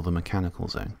Zone, or the Mechanical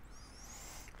Zone?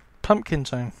 Pumpkin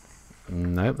Zone.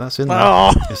 Nope, that's in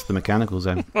there. It's the Mechanical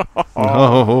Zone.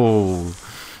 Oh,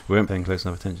 we weren't paying close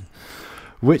enough attention.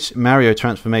 Which Mario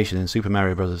transformation in Super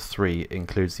Mario Bros. 3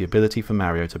 includes the ability for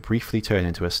Mario to briefly turn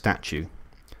into a statue?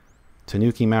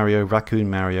 Tanuki Mario, Raccoon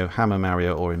Mario, Hammer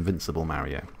Mario, or Invincible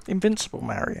Mario? Invincible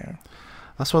Mario.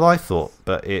 That's what I thought,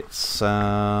 but it's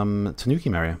Tanuki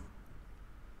Mario.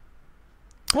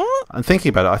 What? I'm thinking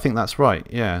about it. I think that's right.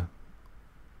 Yeah,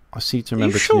 I seem to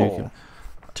remember. Are you sure?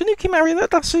 Tanuki Mario.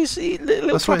 That's his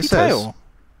little floppy tail.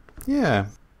 Yeah.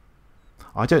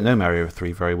 I don't know Mario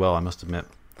 3 very well, I must admit.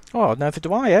 Oh, neither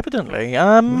do I. Evidently. You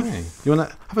want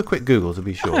to have a quick Google to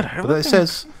be sure? I don't know, but it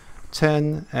says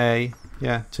 10A.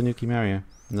 Yeah, Tanuki Mario.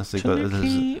 Unless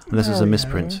there's a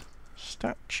misprint.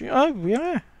 Statue. Oh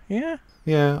yeah.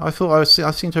 Yeah, I thought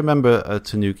I seem to remember a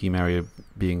Tanuki Mario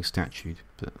being statued,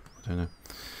 but I don't know.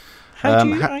 How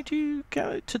do you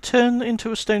get to turn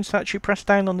into a stone statue? Press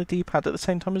down on the D-pad at the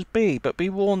same time as B, but be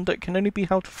warned that it can only be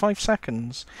held for 5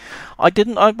 seconds.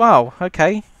 Wow.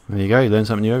 Okay. There you go. You learn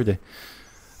something new every day.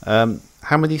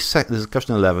 How many seconds? This is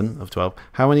question 11 of 12.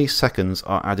 How many seconds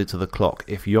are added to the clock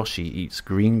if Yoshi eats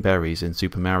green berries in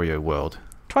Super Mario World?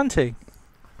 20.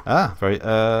 Very.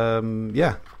 20.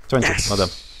 Yes. Well done.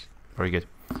 Very good.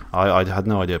 I had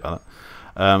no idea about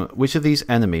that. Which of these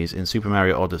enemies in Super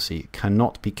Mario Odyssey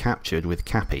cannot be captured with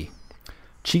Cappy?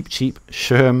 Cheep Cheep,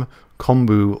 Sherm,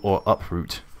 Kombu, or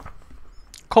Uproot?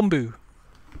 Kombu.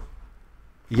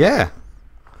 Yeah.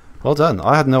 Well done.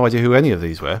 I had no idea who any of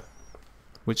these were.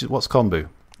 What's Kombu?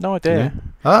 No idea. You know?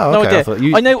 Oh, okay. No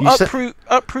idea. I know Uproot.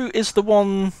 Uproot is the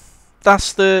one.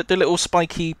 That's the little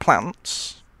spiky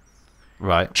plants.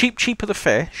 Right. Cheep Cheep are the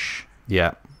fish.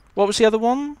 Yeah. What was the other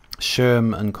one?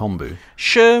 Sherm and Kombu.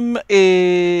 Sherm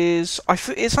is...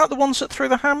 is that the ones that throw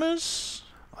the hammers?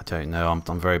 I don't know.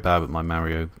 I'm very bad with my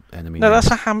Mario enemy. No, names.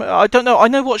 that's a hammer. I don't know. I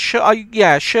know what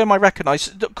Sherm I recognise.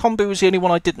 Kombu was the only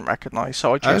one I didn't recognise,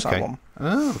 so I chose that one.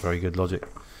 Oh, very good logic.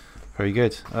 Very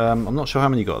good. I'm not sure how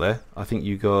many you got there. I think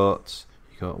you got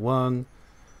 1,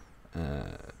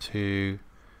 2,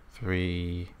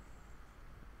 3,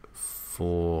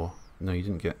 4. No, you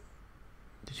didn't get.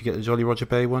 Did you get the Jolly Roger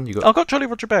Bay one? I got Jolly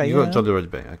Roger Bay. You got Jolly Roger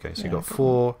Bay. Okay, so you got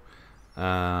 4.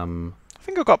 I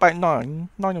think I got about 9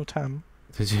 or 10.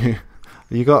 Did you?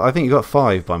 I think you got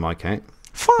 5 by my count.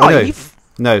 5? Oh,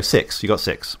 no, 6. You got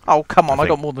 6. Oh, come on! I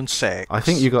got more than 6. I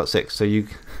think you got 6. So you.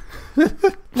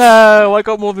 No, I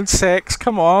got more than 6.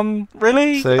 Come on,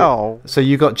 really? So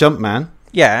you got Jumpman.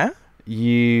 Yeah.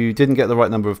 You didn't get the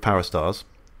right number of Power Stars.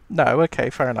 No. Okay,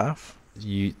 fair enough.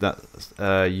 You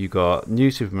got New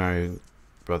Super Mario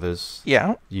Brothers.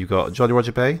 Yeah. You got Jolly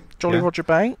Roger Bay. Roger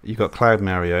Bay. You got Cloud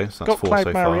Mario. So that's 4 Cloud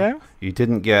so Mario. far. You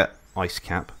didn't get Ice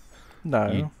Cap.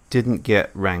 No. You didn't get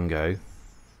Rango.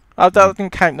 Oh, that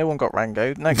didn't count. No one got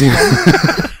Rango. Next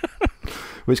one.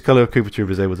 Which colour of Koopa Troopa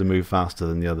is able to move faster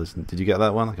than the others? Did you get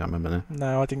that one? I can't remember now.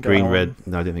 No, I didn't get Green, that red. one.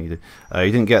 No, I didn't think you did.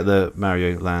 You didn't get the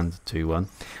Mario Land 2 one.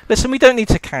 Listen, we don't need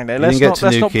to count it. Let's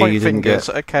not point fingers.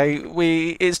 Okay,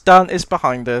 it's done. It's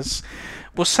behind us.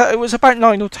 It was about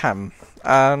 9 or 10,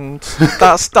 and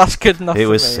that's good enough. It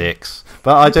was for me. 6,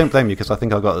 but I don't blame you because I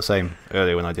think I got the same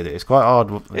earlier when I did it. It's quite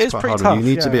hard. It's quite pretty hard. tough. You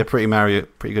need to be a pretty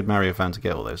good Mario fan to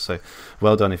get all those. So,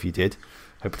 well done if you did.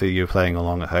 Hopefully you were playing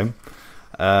along at home,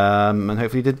 and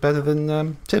hopefully you did better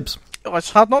than Tibbs. Well,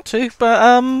 it's hard not to,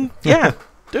 but yeah,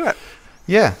 do it.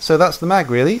 Yeah, so that's the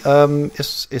mag really.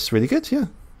 It's really good. Yeah,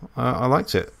 I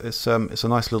liked it. It's a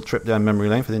nice little trip down memory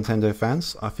lane for Nintendo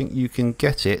fans. I think you can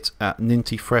get it at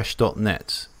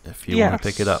nintyfresh.net if you want to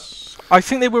pick it up. I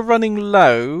think they were running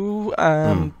low,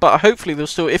 but hopefully they'll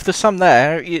still. If there's some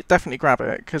there, you definitely grab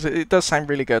it because it does sound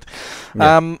really good.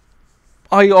 Yeah.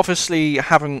 I obviously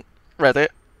haven't read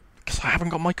it because I haven't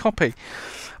got my copy.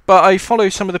 But I follow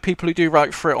some of the people who do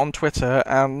write for it on Twitter,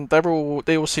 and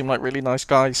they all seem like really nice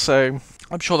guys. So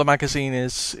I'm sure the magazine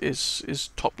is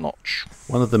top notch.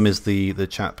 One of them is the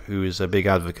chap who is a big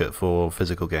advocate for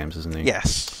physical games, isn't he?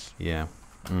 Yes. Yeah.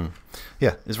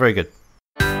 Yeah, it's very good.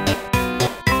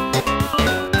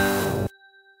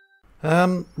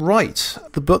 Right,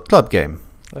 the book club game.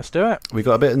 Let's do it. We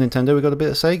got a bit of Nintendo, we got a bit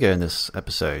of Sega in this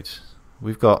episode.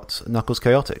 We've got Knuckles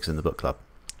Chaotix in the book club.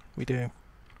 We do.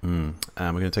 And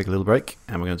we're going to take a little break,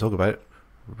 and we're going to talk about it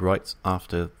right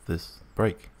after this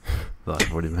break that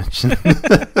I've already mentioned.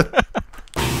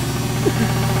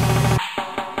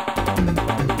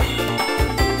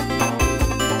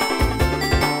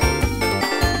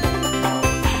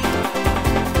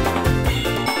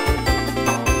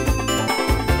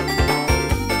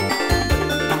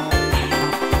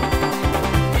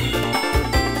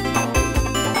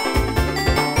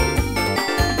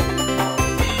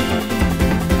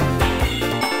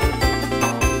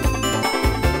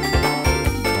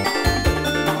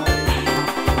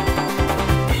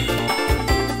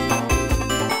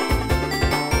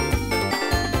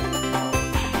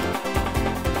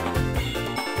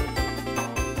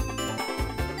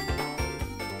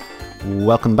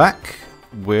 Welcome back.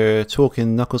 We're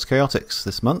talking Knuckles Chaotix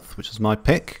this month, which is my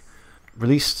pick.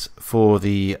 Released for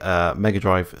the Mega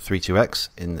Drive 32X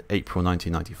in April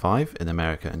 1995 in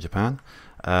America and Japan.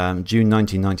 June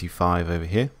 1995 over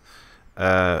here.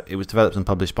 It was developed and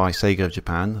published by SEGA of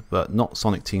Japan, but not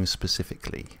Sonic Team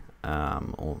specifically.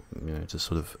 Or just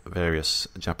sort of various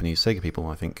Japanese Sega people,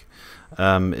 I think.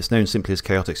 It's known simply as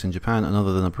Chaotix in Japan, and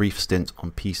other than a brief stint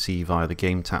on PC via the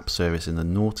Game Tap service in the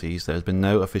noughties, there has been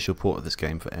no official port of this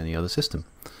game for any other system.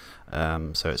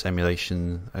 So it's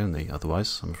emulation only,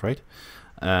 otherwise, I'm afraid.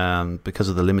 Because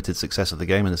of the limited success of the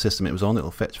game and the system it was on,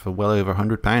 it'll fetch for well over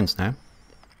 £100 now.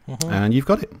 And you've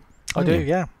got it. I do,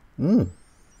 yeah. There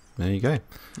you go.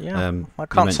 Yeah, I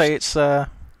can't say it's the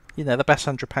best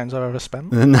 £100 I've ever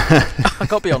spent. I've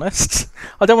got to be honest.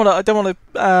 I don't want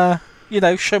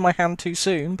to show my hand too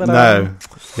soon. But no,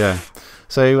 yeah.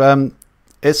 So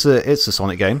it's a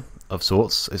Sonic game of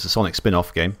sorts. It's a Sonic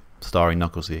spin-off game starring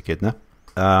Knuckles the Echidna.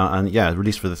 And yeah,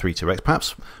 released for the 32X.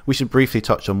 Perhaps we should briefly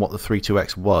touch on what the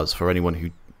 32X was for anyone who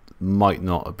might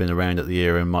not have been around at the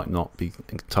era and might not be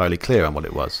entirely clear on what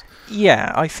it was.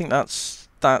 Yeah, I think that's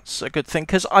a good thing,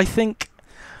 because I think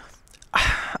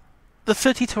the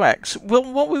 32X, well,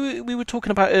 what we were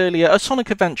talking about earlier, a Sonic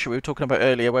Adventure we were talking about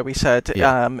earlier, where we said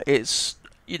it's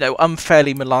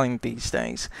unfairly maligned these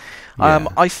days.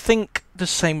 I think the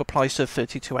same applies to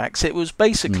 32X. It was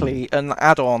basically an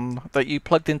add-on that you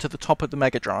plugged into the top of the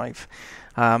Mega Drive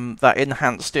that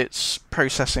enhanced its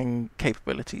processing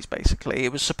capabilities, basically.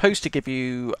 It was supposed to give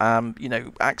you,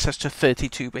 access to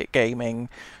 32-bit gaming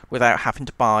without having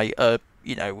to buy a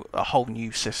whole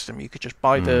new system. You could just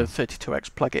buy the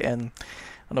 32X, plug it in,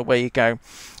 and away you go.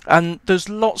 And there's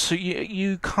lots of...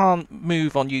 You can't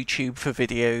move on YouTube for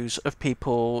videos of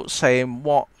people saying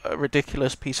what a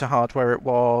ridiculous piece of hardware it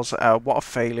was, what a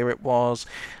failure it was,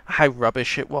 how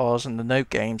rubbish it was, and the no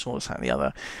games, all this, that, and the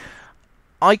other.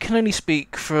 I can only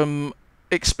speak from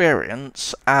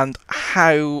experience and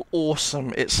how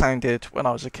awesome it sounded when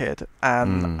I was a kid,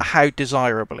 and how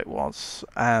desirable it was.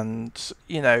 And,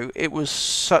 it was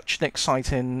such an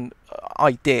exciting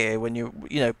idea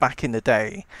when back in the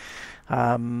day.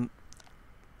 And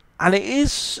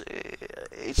it's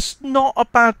not a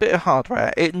bad bit of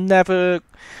hardware. It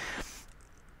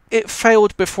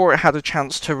failed before it had a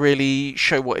chance to really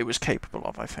show what it was capable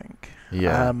of, I think.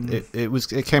 Yeah,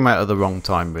 it came out at the wrong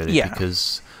time, really,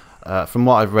 because from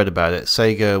what I've read about it,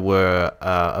 Sega were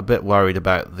a bit worried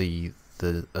about the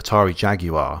Atari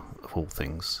Jaguar, of all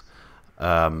things,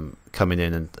 coming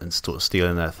in and sort of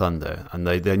stealing their thunder. And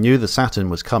they knew the Saturn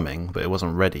was coming, but it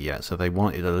wasn't ready yet, so they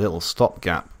wanted a little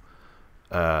stopgap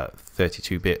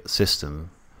 32-bit system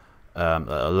at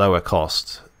a lower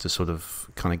cost to sort of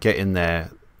kind of get in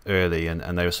there early,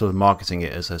 and they were sort of marketing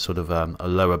it as a sort of a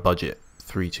lower budget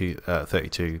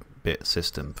 32-bit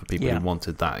system for people who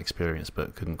wanted that experience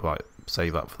but couldn't quite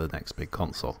save up for the next big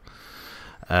console.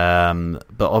 But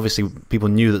obviously people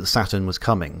knew that the Saturn was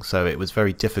coming, so it was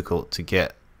very difficult to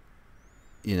get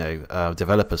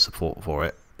developer support for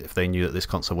it if they knew that this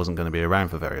console wasn't going to be around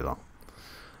for very long.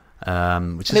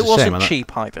 Which is it a wasn't shame.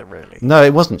 Cheap either, really. No,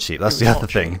 it wasn't cheap. That's the other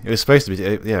thing. It was supposed to be.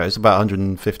 It was about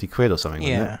 150 quid or something.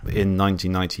 Yeah. Wasn't it? In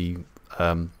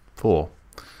 1994.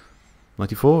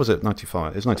 94, was it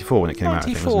 95? It was 94 when it came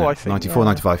 94, out. I think, 94,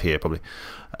 95 here probably.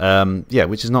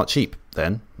 Which is not cheap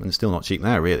then, and it's still not cheap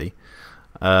now, really.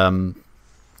 So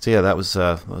yeah, that was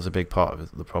a big part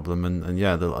of the problem, and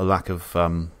a lack of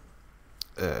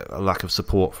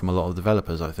support from a lot of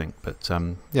developers, I think. But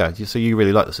so you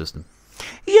really like the system.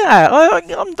 Yeah,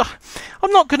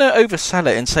 I'm not going to oversell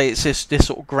it and say it's this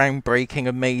sort of groundbreaking,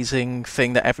 amazing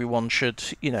thing that everyone should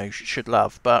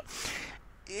love, but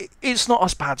it's not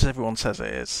as bad as everyone says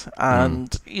it is.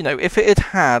 And if it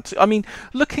had,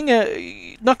 looking at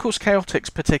Knuckles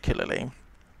Chaotix particularly,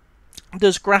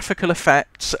 there's graphical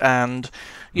effects and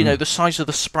the size of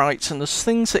the sprites, and there's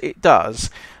things that it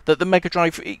does that the Mega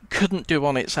Drive it couldn't do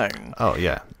on its own. Oh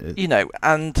yeah,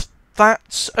 and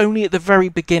that's only at the very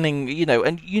beginning,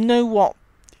 and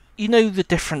the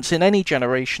difference in any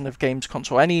generation of games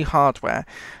console, any hardware,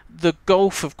 the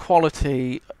gulf of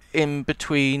quality in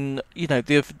between,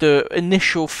 the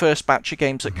initial first batch of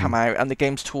games that come out and the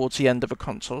games towards the end of a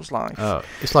console's life. Oh,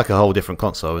 it's like a whole different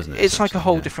console, isn't it? It's like a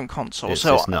whole different console. It's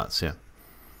nuts, yeah.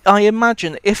 I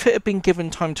imagine if it had been given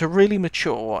time to really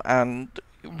mature and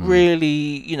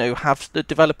really, have the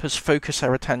developers focus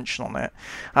their attention on it,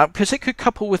 because it could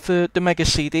couple with the Mega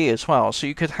CD as well. So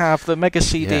you could have the Mega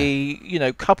CD,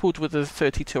 coupled with the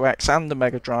 32X and the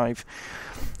Mega Drive.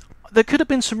 There could have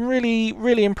been some really,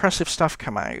 really impressive stuff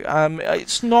come out.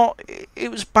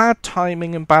 It was bad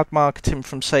timing and bad marketing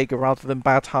from Sega rather than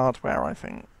bad hardware, I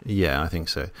think. Yeah, I think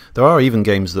so. There are even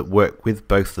games that work with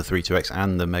both the 32X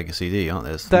and the Mega CD, aren't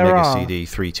there? There Mega are. CD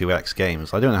 32X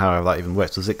games. I don't know how that even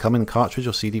works. Does it come in cartridge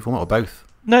or CD format or both?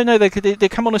 No, they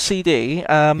come on a CD,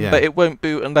 but it won't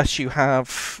boot unless you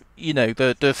have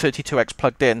the 32X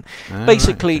plugged in.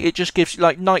 Basically, right, okay. It just gives you,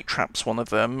 like Night Trap's one of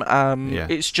them.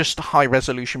 It's just a high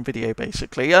resolution video,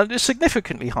 basically. It's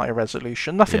significantly higher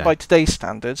resolution, nothing by today's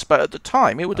standards, but at the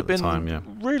time it would have been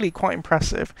really quite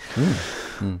impressive.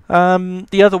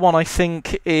 The other one I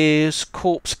think is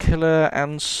Corpse Killer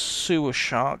and Sewer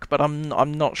Shark, but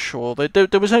I'm not sure.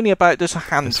 There was only there's a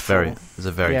handful. There's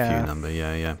a very few number.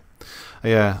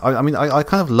 Yeah, I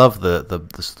kind of love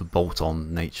the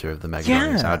bolt-on nature of the Mega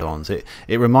Drive's add-ons. It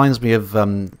reminds me of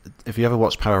if you ever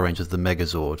watched Power Rangers, the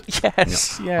Megazord.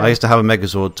 Yes, I used to have a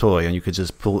Megazord toy, and you could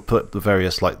just put the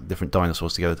various different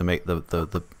dinosaurs together to make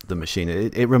the machine.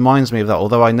 It reminds me of that.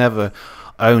 Although I never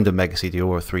owned a Mega CD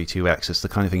or a 32X, it's the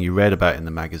kind of thing you read about in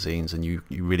the magazines and you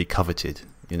really coveted.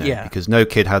 Because no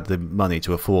kid had the money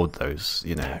to afford those,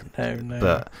 No.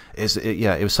 But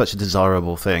it was such a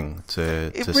desirable thing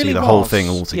to really see the whole thing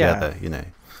all together,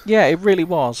 Yeah, it really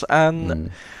was,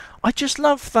 and I just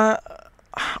love that.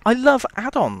 I love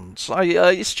add-ons.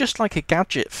 It's just like a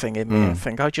gadget thing in me. I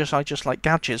think I just like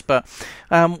gadgets. But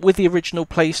with the original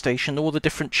PlayStation, all the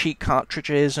different cheat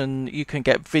cartridges, and you can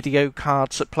get video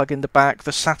cards that plug in the back.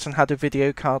 The Saturn had a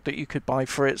video card that you could buy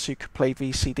for it, so you could play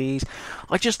VCDs.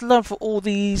 I just love all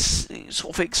these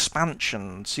sort of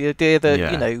expansions. The idea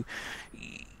that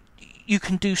you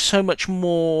can do so much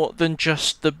more than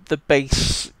just the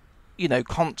base.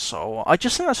 Console. I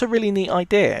just think that's a really neat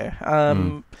idea.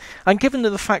 And given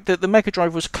the fact that the Mega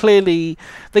Drive was clearly,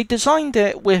 they designed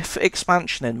it with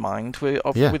expansion in mind,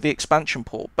 with the expansion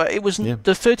port, but it was the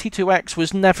 32X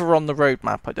was never on the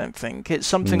roadmap. I don't think it's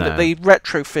something that they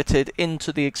retrofitted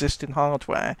into the existing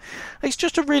hardware. It's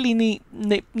just a really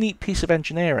neat piece of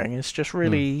engineering. It's just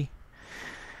really,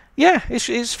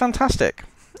 it's fantastic.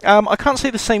 I can't say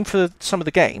the same for some of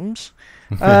the games,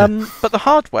 but the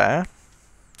hardware.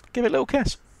 Give it a little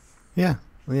kiss. Yeah.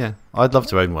 I'd love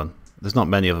to own one. There's not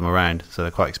many of them around, so they're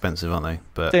quite expensive, aren't they?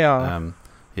 But they are.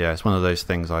 It's one of those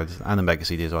things. And a Mega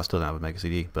CD as well. I still don't have a Mega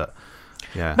CD, but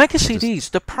yeah. Mega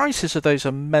CDs. The prices of those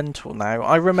are mental now.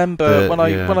 I remember when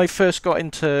I first got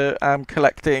into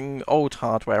collecting old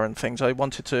hardware and things. I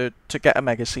wanted to get a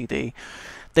Mega CD.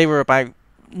 They were about,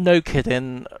 no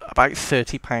kidding, about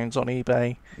 £30 on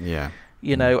eBay. Yeah.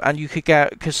 And you could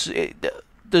get, because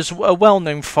there's a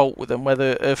well-known fault with them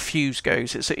where a fuse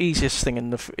goes. It's the easiest thing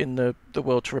in the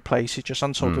world to replace. You just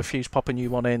unsolder a fuse, pop a new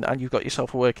one in, and you've got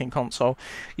yourself a working console.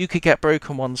 You could get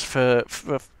broken ones for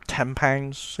 £10,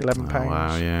 £11. Oh,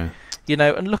 wow, yeah.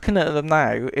 And looking at them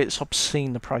now, it's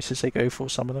obscene the prices they go for.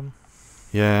 Some of them.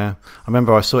 Yeah, I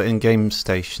remember I saw it in Game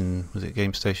Station. Was it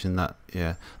Game Station that?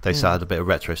 Yeah, they had a bit of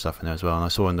retro stuff in there as well. And I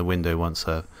saw in the window once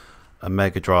a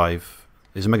Mega Drive.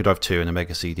 There's a Mega Drive 2 and a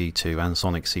Mega CD 2 and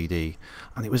Sonic CD,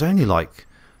 and it was only like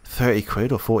 30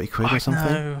 quid or 40 quid or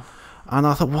something. Know. And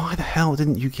I thought, why the hell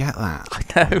didn't you get that? I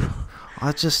know.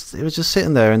 It was just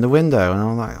sitting there in the window, and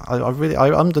I'm like,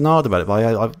 I'm denied about it, but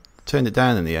I turned it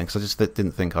down in the end because I just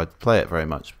didn't think I'd play it very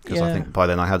much, because I think by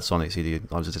then I had Sonic CD,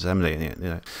 I was just assembling it,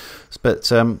 But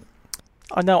I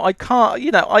know I can't.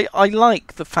 I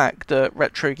like the fact that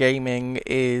retro gaming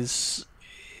is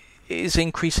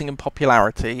increasing in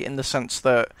popularity, in the sense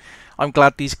that I'm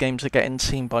glad these games are getting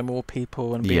seen by more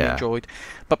people and being enjoyed.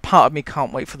 But part of me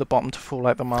can't wait for the bottom to fall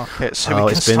out the market, so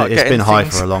we can start getting it's been high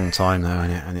things. For a long time now,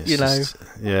 and it's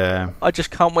I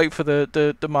just can't wait for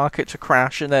the market to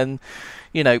crash, and then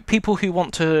people who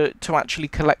want to actually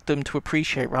collect them to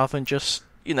appreciate, rather than just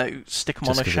stick them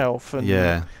on a shelf and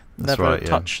never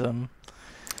touch them.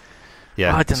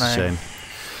 Yeah, I don't know. A shame.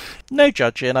 No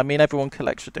judging. I mean, everyone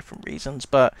collects for different reasons,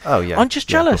 but I'm just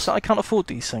jealous that I can't afford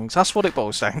these things. That's what it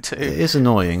boils down to. It is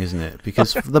annoying, isn't it?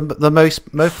 Because the most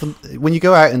when you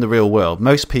go out in the real world,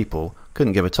 most people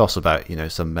couldn't give a toss about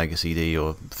some Mega CD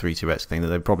or 32X thing that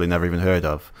they've probably never even heard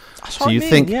of. So you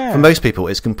think for most people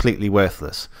it's completely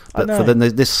worthless, but for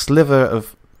this sliver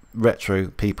of retro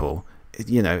people,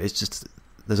 it's just.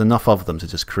 There's enough of them to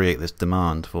just create this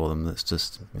demand for them that's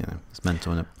just, it's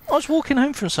mental, isn't it? I was walking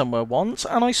home from somewhere once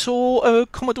and I saw a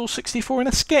Commodore 64 in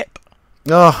a skip.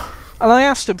 Oh. And I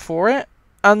asked them for it,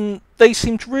 and they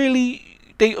seemed really...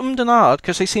 They and ahed,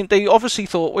 because they obviously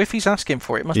thought, well, if he's asking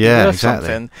for it, it must be worth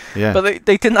something. Yeah. But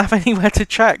they didn't have anywhere to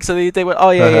check, so they went,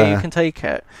 oh, yeah, you can take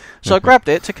it. So I grabbed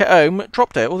it, took it home,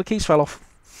 dropped it, all the keys fell off.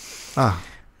 Ah.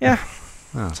 Yeah.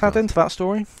 Sad end to that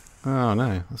story. Oh,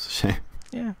 no, that's a shame.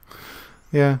 Yeah.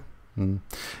 Yeah.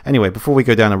 Anyway, before we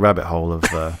go down a rabbit hole of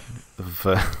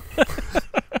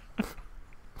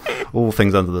all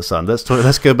things under the sun,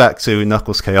 let's go back to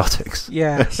Knuckles Chaotix.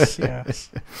 Yes. So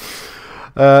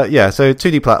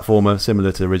 2D platformer,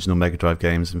 similar to original Mega Drive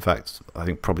games. In fact, I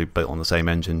think probably built on the same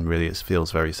engine. Really, it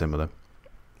feels very similar.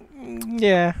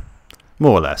 Yeah.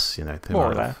 More or less,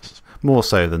 More or less. More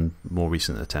so than more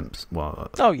recent attempts.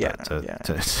 Well, to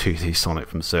 2D Sonic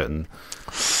from certain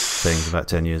things about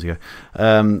 10 years ago.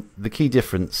 The key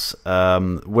difference,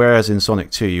 whereas in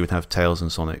Sonic 2 you would have Tails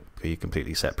and Sonic be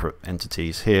completely separate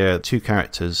entities, here two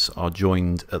characters are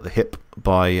joined at the hip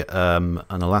by an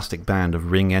elastic band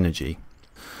of ring energy,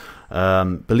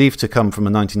 believed to come from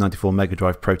a 1994 Mega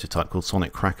Drive prototype called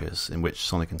Sonic Crackers, in which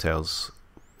Sonic and Tails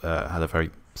had a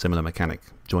very similar mechanic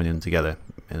joining together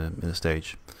in a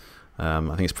stage. I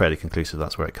think it's fairly conclusive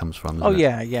that's where it comes from.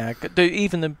 Yeah.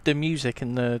 Even the music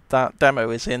in that demo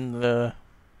is in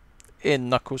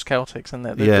Knuckles Chaotix, isn't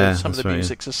it? Some of the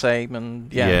music's the same,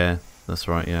 and yeah, that's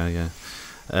right. Yeah.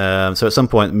 So at some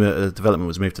point, development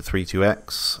was moved to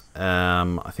 32X.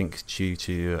 I think due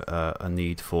to a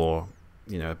need for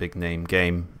a big name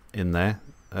game in there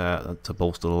to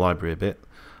bolster the library a bit.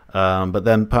 But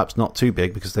then perhaps not too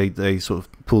big, because they sort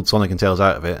of pulled Sonic and Tails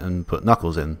out of it and put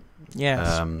Knuckles in.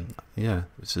 Yes. Yeah,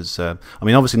 this is. I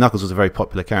mean, obviously, Knuckles was a very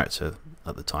popular character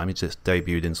at the time. He just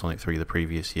debuted in Sonic 3 the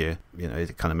previous year.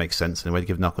 It kind of makes sense in a way to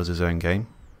give Knuckles his own game.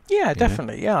 Yeah,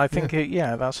 definitely. Yeah, I think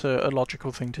that's a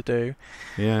logical thing to do.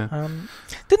 Yeah.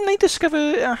 Didn't they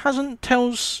discover? Hasn't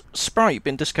Tails' sprite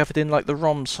been discovered in like the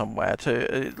ROM somewhere?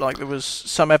 Like there was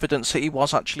some evidence that he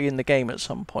was actually in the game at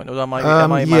some point. Or am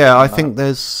I yeah, I that? think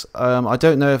there's. I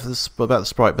don't know if this about the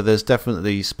sprite, but there's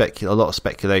definitely a lot of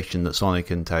speculation that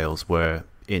Sonic and Tails were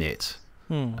in it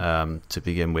to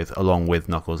begin with, along with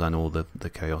Knuckles and all the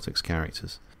Chaotix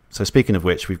characters. So speaking of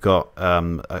which, we've got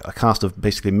a cast of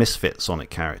basically misfit Sonic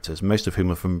characters, most of whom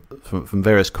are from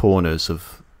various corners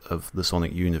of the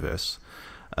Sonic universe.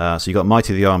 So you've got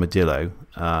Mighty the Armadillo,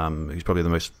 who's probably the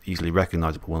most easily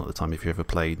recognisable one at the time if you ever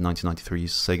played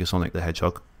 1993's Sega Sonic the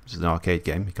Hedgehog, which is an arcade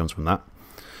game. He comes from that.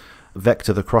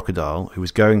 Vector the Crocodile, who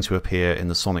was going to appear in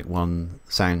the Sonic 1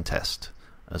 sound test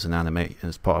as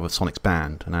part of a Sonic's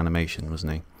band, an animation,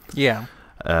 wasn't he? Yeah.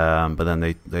 But then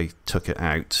they took it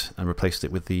out and replaced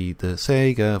it with the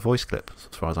Sega voice clip,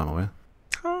 as far as I'm aware.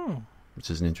 Oh. Which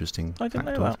is an interesting I didn't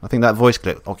factoid. know that. I think that voice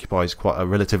clip occupies quite a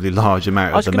relatively large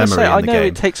amount of the memory in the game. I know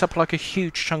it takes up like a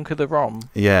huge chunk of the ROM.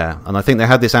 Yeah, and I think they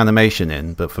had this animation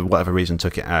in, but for whatever reason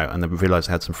took it out, and they realised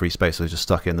they had some free space, so they just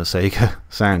stuck in the Sega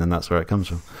sound, and that's where it comes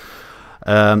from.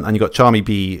 And you've got Charmy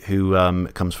B, who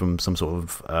comes from some sort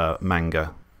of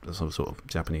manga, some sort of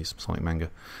Japanese Sonic manga.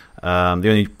 The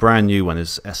only brand new one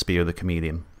is Espio the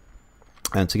Chameleon.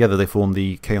 And together they form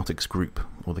the Chaotix Group,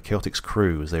 or the Chaotix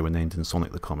Crew, as they were named in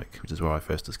Sonic the Comic, which is where I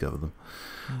first discovered them.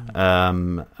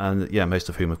 And yeah, most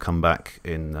of whom have come back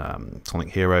in Sonic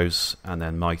Heroes, and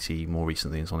then Mighty more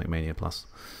recently in Sonic Mania Plus.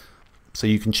 So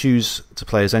you can choose to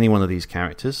play as any one of these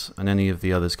characters, and any of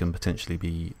the others can potentially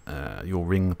be your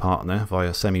ring partner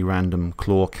via semi-random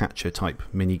claw catcher type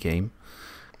mini-game.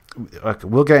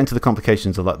 We'll get into the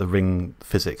complications of like the ring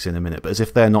physics in a minute, but as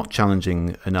if they're not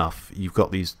challenging enough, you've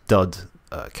got these dud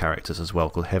characters as well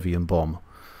called Heavy and Bomb,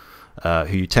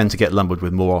 who you tend to get lumbered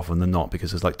with more often than not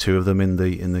because there's like two of them in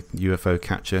the UFO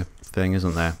catcher thing,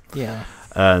 isn't there? Yeah.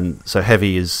 And so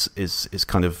Heavy is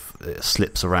kind of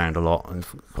slips around a lot and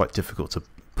quite difficult to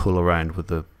pull around with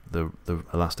the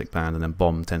elastic band, and then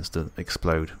Bomb tends to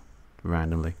explode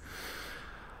randomly.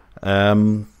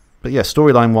 But yeah,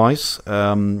 storyline-wise,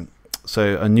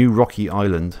 so a new rocky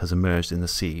island has emerged in the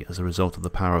sea as a result of the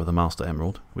power of the Master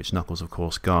Emerald, which Knuckles, of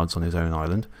course, guards on his own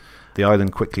island. The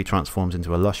island quickly transforms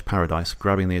into a lush paradise,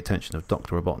 grabbing the attention of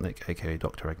Dr. Robotnik, aka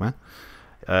Dr. Eggman.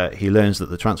 He learns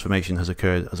that the transformation has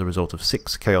occurred as a result of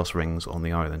 6 Chaos Rings on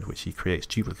the island, which he creates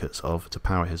duplicates of to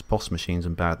power his boss machines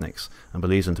and badniks, and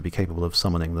believes them to be capable of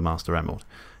summoning the Master Emerald.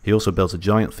 He also builds a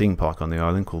giant theme park on the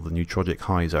island called the Neutrogic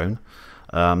High Zone,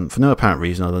 for no apparent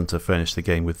reason other than to furnish the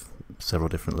game with several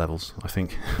different levels, I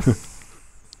think.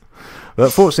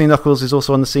 But fortunately, Knuckles is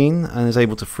also on the scene and is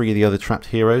able to free the other trapped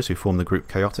heroes who form the group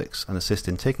Chaotix and assist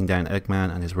in taking down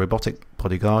Eggman and his robotic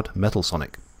bodyguard, Metal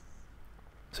Sonic.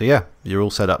 So yeah, you're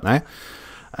all set up now.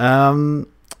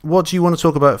 What do you want to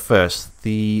talk about first?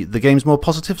 The game's more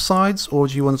positive sides, or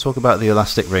do you want to talk about the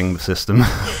elastic ring system?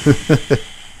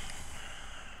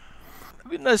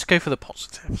 Let's go for the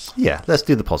positives. Yeah, let's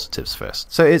do the positives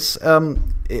first. So it's,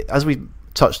 as we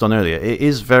touched on earlier, it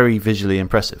is very visually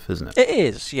impressive, isn't it? It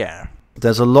is, yeah.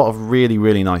 There's a lot of really,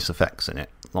 really nice effects in it.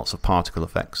 Lots of particle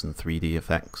effects and 3D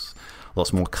effects.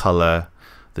 Lots more colour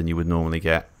than you would normally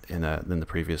get in the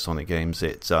previous Sonic games.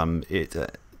 It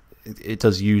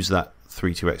does use that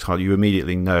 32X hardware. You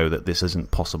immediately know that this isn't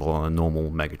possible on a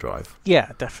normal Mega Drive.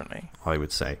 Yeah, definitely. I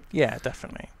would say. Yeah,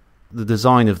 definitely. The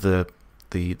design of the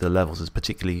levels is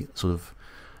particularly sort of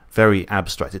very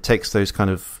abstract. It takes those kind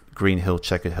of green hill,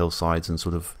 checkered hillsides and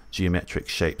sort of geometric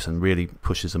shapes and really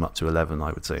pushes them up to 11,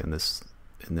 I would say, in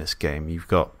this game. You've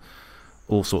got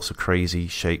all sorts of crazy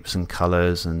shapes and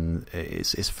colours, and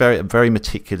it's very, very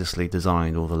meticulously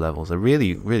designed, all the levels. They're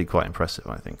really, really quite impressive,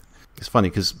 I think. It's funny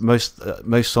because most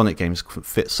Sonic games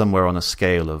fit somewhere on a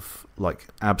scale of like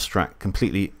abstract,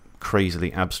 completely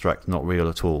crazily abstract, not real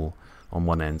at all on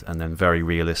one end, and then very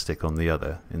realistic on the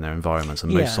other in their environments.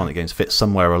 And most Sonic games fit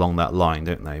somewhere along that line,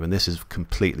 don't they? And this is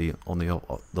completely on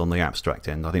the abstract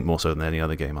end. I think more so than any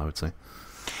other game, I would say.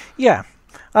 Yeah.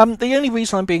 The only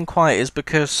reason I'm being quiet is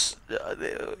because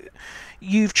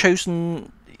you've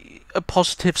chosen a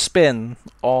positive spin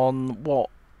on what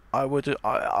I would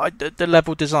the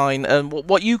level design, and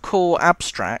what you call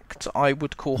abstract, I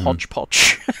would call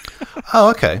hodgepodge.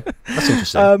 Oh, okay, that's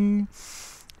interesting.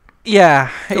 Yeah,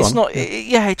 Go it's on. not.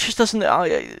 It just doesn't.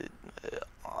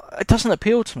 It doesn't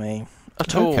appeal to me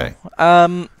at all. Okay.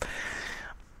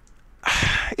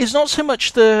 it's not so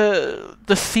much the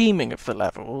theming of the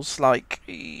levels, like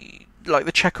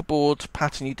the checkerboard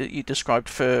pattern you described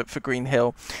for Green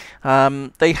Hill.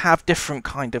 They have different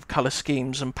kind of colour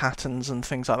schemes and patterns and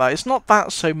things like that. It's not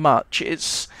that so much.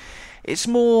 It's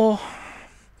more.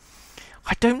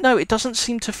 I don't know. It doesn't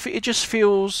seem to. It just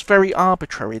feels very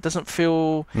arbitrary. It doesn't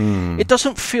feel. It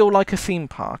doesn't feel like a theme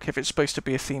park if it's supposed to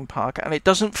be a theme park, and it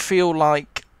doesn't feel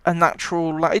like a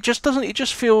natural. It just doesn't. It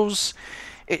just feels.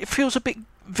 It feels a bit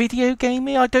video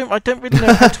gamey. I don't really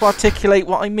know how to articulate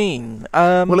what I mean.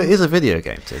 Well, it is a video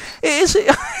game, Tibbs. It is.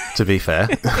 To be fair,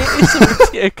 it is a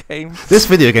video game. This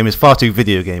video game is far too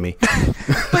video gamey.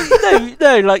 But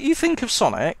no. Like you think of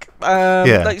Sonic,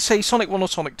 like say Sonic 1 or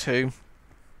Sonic 2.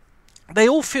 They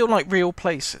all feel like real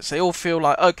places. They all feel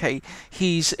like, okay,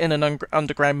 he's in an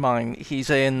underground mine. He's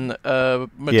in a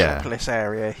metropolis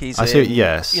area.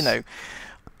 Yes. You know,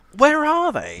 where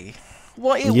are they?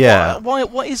 What is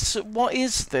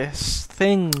this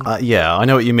thing? I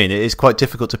know what you mean. It is quite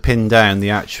difficult to pin down the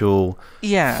actual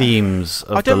themes of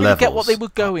the levels. I don't really get what they were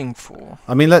going for.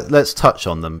 I mean, let's touch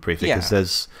on them briefly,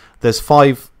 because there's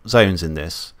 5 zones in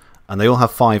this, and they all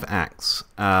have 5 acts.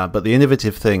 But the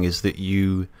innovative thing is that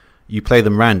you play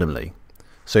them randomly.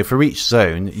 So for each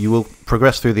zone, you will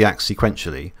progress through the acts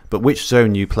sequentially, but which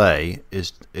zone you play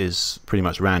is pretty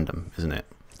much random, isn't it?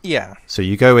 Yeah. So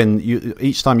you go in.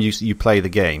 Each time you play the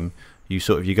game, you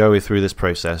go through this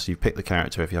process. You pick the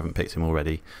character if you haven't picked him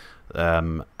already,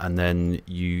 and then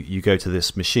you go to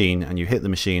this machine and you hit the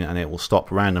machine, and it will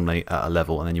stop randomly at a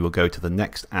level, and then you will go to the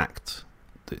next act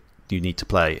that you need to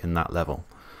play in that level,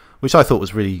 which I thought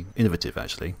was really innovative.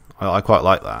 Actually, I quite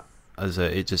like that.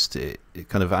 It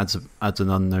kind of adds an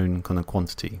unknown kind of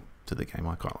quantity to the game.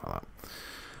 I quite like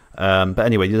that. But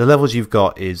anyway, the levels you've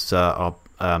got are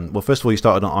well, first of all, you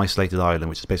start on an isolated island,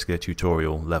 which is basically a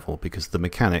tutorial level, because the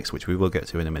mechanics, which we will get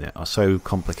to in a minute, are so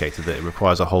complicated that it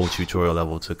requires a whole tutorial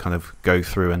level to kind of go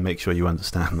through and make sure you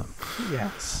understand them.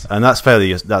 Yes. And that's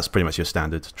pretty much your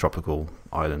standard tropical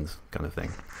island kind of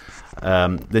thing.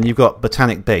 Then you've got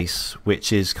Botanic Base,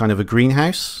 which is kind of a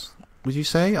greenhouse. Would you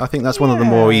say? I think that's one of the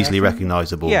more easily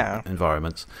recognisable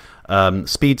environments.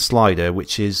 Speed Slider,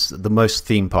 which is the most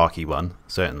theme parky one,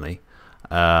 certainly.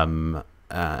 And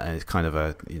it's kind of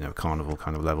a carnival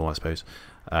kind of level, I suppose.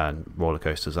 Roller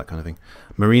coasters, that kind of thing.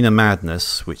 Marina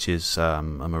Madness, which is a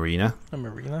marina. A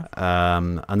marina.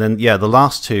 And then the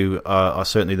last 2 are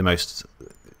certainly the most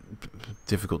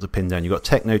difficult to pin down. You've got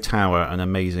Techno Tower and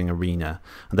Amazing Arena,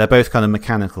 and they're both kind of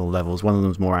mechanical levels. One of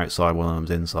them's more outside, one of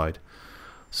them's inside.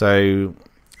 So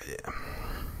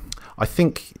I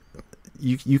think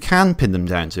you can pin them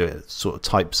down to sort of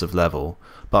types of level,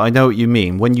 but I know what you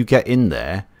mean. When you get in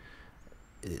there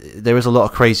is a lot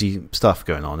of crazy stuff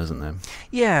going on, isn't there?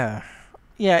 Yeah.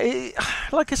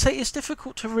 Like I say, it's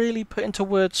difficult to really put into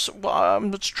words.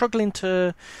 I'm struggling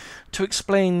to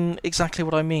explain exactly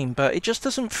what I mean, but it just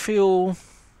doesn't feel.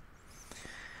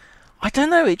 I don't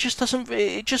know. It just doesn't.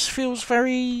 It just feels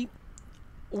very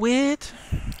weird.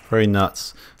 Very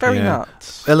nuts.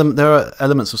 Nuts. There are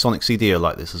elements of Sonic CD are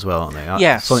like this as well, aren't they?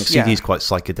 Yes. Sonic CD is quite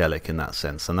psychedelic in that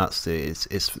sense, and I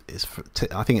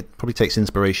think it probably takes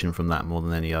inspiration from that more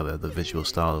than any other, the visual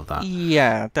style of that.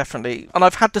 Yeah, definitely. And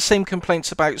I've had the same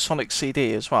complaints about Sonic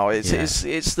CD as well. It's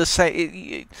the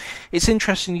same. It's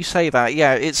interesting you say that.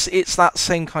 Yeah, it's that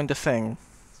same kind of thing.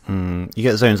 You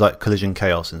get zones like Collision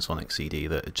Chaos in Sonic CD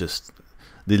that are just.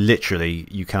 Literally,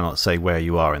 you cannot say where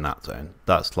you are in that zone.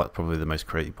 That's like probably the most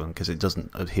crazy one, because it doesn't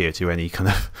adhere to any kind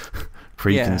of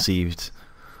preconceived,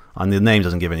 and the name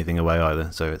doesn't give anything away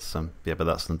either. So it's but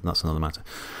that's another matter.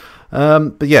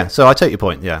 So I take your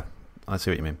point. Yeah, I see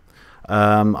what you mean.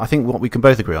 I think what we can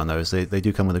both agree on though is they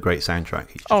do come with a great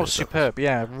soundtrack. Superb!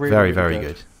 Yeah, really, very, really very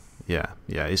good. Yeah.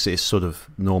 It's sort of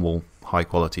normal, high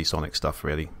quality Sonic stuff.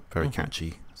 Really, very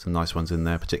catchy. Some nice ones in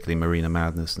there, particularly Marina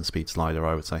Madness and Speed Slider,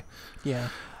 I would say. Yeah.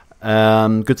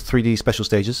 Good 3D special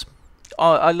stages.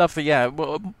 I love it. Yeah,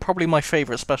 well, probably my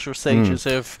favourite special stages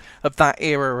of that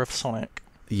era of Sonic.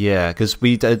 Yeah, because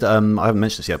we did. I haven't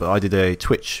mentioned this yet, but I did a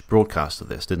Twitch broadcast of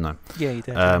this, didn't I? Yeah, you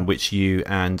did. Which you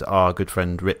and our good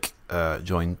friend Rick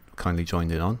kindly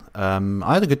joined in on.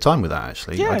 I had a good time with that,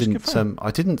 actually. Yeah,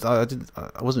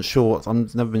 I wasn't sure.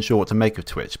 I've never been sure what to make of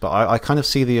Twitch, but I kind of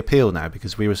see the appeal now,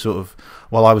 because we were sort of.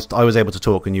 Well, I was able to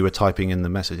talk and you were typing in the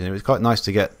message, and it was quite nice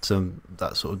to get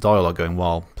that sort of dialogue going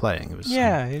while playing. It was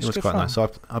quite fun. Nice.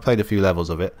 So I played a few levels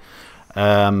of it,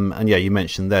 and you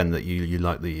mentioned then that you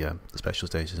like the special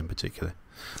stages in particular.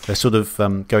 They're sort of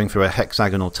going through a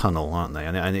hexagonal tunnel, aren't they?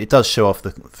 And it does show off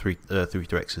the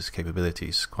 3DX's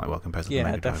capabilities quite well compared to the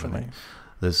Mega Drive. Definitely.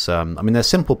 There's, they're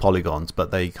simple polygons,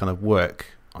 but they kind of work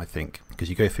I think, because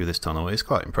you go through this tunnel. It's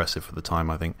quite impressive for the time,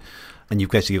 I think. And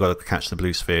you've basically got to catch the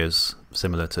blue spheres,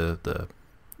 similar to the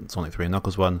Sonic 3 and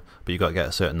Knuckles one, but you've got to get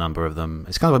a certain number of them.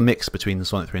 It's kind of a mix between the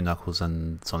Sonic 3 and Knuckles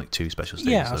and Sonic 2 special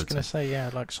stages. Yeah, I was going to say,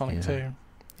 like Sonic 2.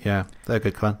 Yeah, they're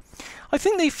good fun. I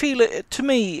think they feel to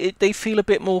me, they feel a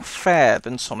bit more fair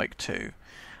than Sonic 2.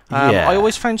 Yeah. I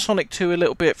always found Sonic 2 a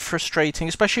little bit frustrating,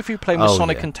 especially if you play with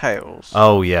Sonic and Tails.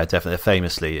 Oh yeah, definitely.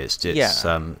 Famously, it's it's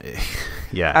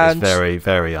very,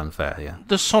 very unfair. Yeah.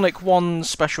 The Sonic 1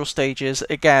 special stages,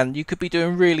 again, you could be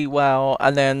doing really well,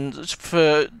 and then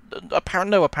for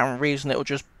no apparent reason, it'll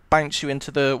just bounce you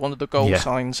into one of the gold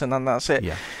signs, and then that's it.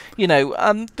 Yeah.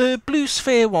 The blue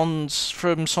sphere ones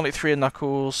from Sonic 3 and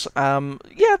Knuckles,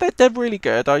 they're really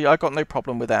good. I got no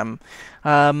problem with them.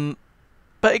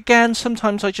 But again,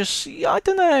 sometimes I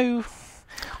don't know.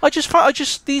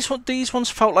 These ones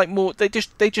felt like more. They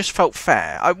just felt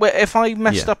fair. If I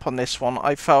messed up on this one,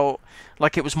 I felt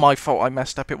like it was my fault. I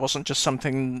messed up. It wasn't just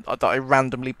something that I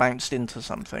randomly bounced into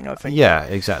something. I think. Yeah,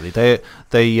 exactly. They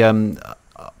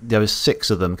there was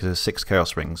 6 of them because there's 6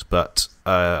 Chaos Rings, but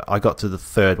I got to the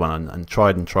 3rd one and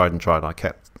tried. I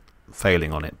kept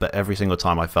failing on it, but every single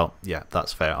time I felt,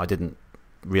 that's fair. I didn't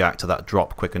react to that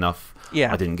drop quick enough.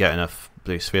 Yeah. I didn't get enough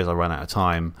blue spheres. I ran out of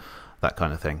time, that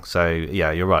kind of thing. So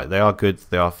yeah, you're right. They are good.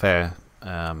 They are fair.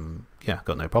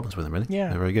 Got no problems with them really. Yeah,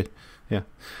 they're very good. Yeah.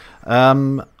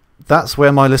 That's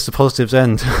where my list of positives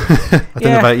end. I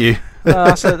don't know about you.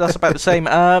 That's about the same.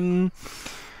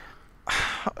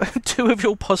 2 of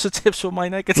your positives were my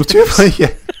negatives.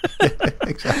 Yeah,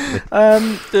 exactly.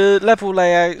 The level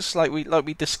layouts, like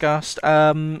we discussed.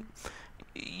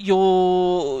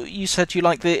 You said you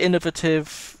like the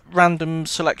innovative random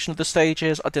selection of the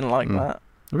stages. I didn't like that.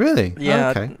 Really? Yeah,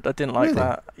 okay. I didn't like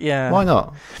that. Yeah. Why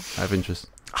not? I have interest.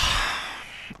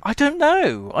 I don't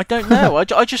know. I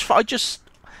just find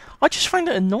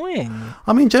it annoying.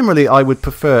 I mean, generally, I would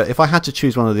prefer, if I had to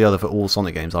choose one or the other for all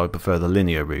Sonic games, I would prefer the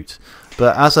linear route.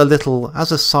 But as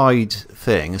a side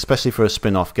thing, especially for a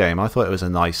spin-off game, I thought it was a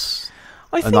nice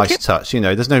touch.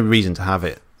 There's no reason to have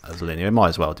it as linear. It might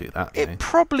as well do that. It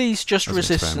probably is just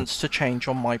resistance to change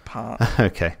on my part.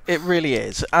 Okay. It really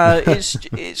is.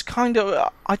 It's kind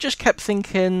of. I just kept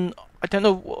thinking. I don't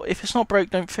know if it's not broke,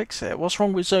 don't fix it. What's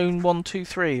wrong with Zone 1, 2,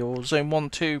 3 or Zone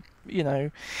 1, 2?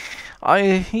 It's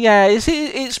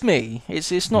me.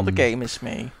 It's not the game. It's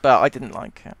me. But I didn't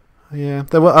like it. Yeah,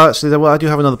 I do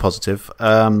have another positive.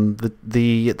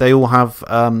 They all have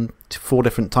 4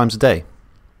 different times a day.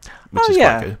 Which is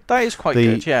quite good. That is quite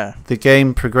good, yeah. The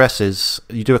game progresses.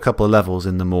 You do a couple of levels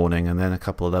in the morning and then a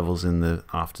couple of levels in the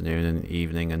afternoon and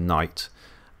evening and night.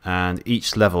 And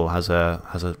each level has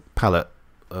a palette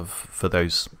for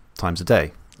those times a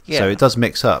day. Yeah. So it does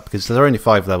mix up because there are only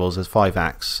 5 levels, there's 5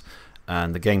 acts,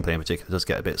 and the gameplay in particular does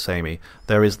get a bit samey.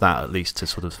 There is that at least to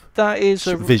sort of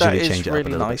visually change it up a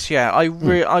little nice. bit. Yeah, I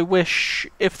wish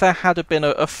if there had been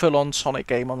a full-on Sonic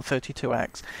game on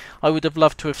 32X, I would have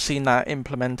loved to have seen that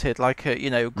implemented, like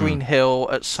Green Hill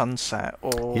at sunset,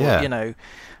 or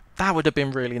that would have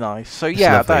been really nice. So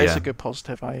that is a good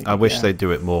positive. I wish they'd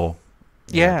do it more.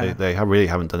 Yeah, they really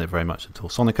haven't done it very much at all.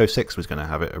 Sonic 06 was going to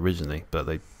have it originally, but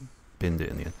they binned it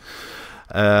in the end.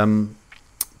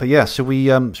 But yeah, should we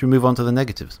move on to the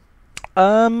negatives?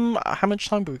 How much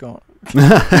time have we got?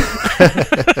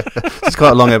 It's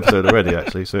quite a long episode already,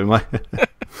 actually. So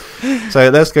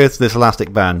let's go to this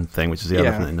elastic band thing, which is the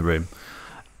elephant in the room.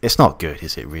 It's not good,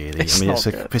 is it? Really?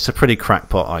 It's a pretty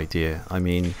crackpot idea. I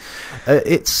mean,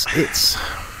 It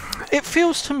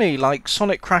feels to me like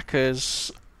Sonic Crackers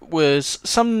was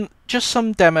some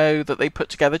demo that they put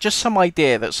together, just some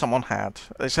idea that someone had.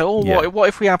 They said, what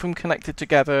if we have them connected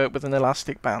together with an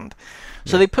elastic band?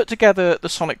 So they put together the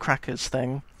Sonic Crackers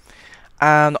thing,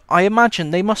 and I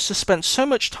imagine they must have spent so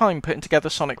much time putting together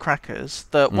Sonic Crackers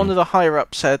that one of the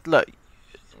higher-ups said, look,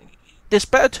 this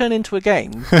better turn into a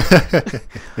game.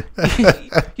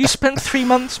 You spent 3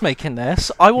 months making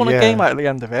this. I want a game out at the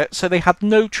end of it. So they had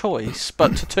no choice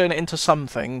but to turn it into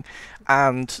something,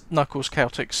 and Knuckles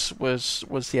Chaotix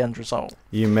was the end result.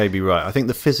 You may be right. I think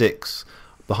the physics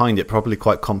behind it probably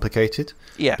quite complicated.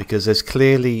 Yeah. Because there's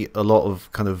clearly a lot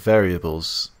of kind of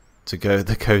variables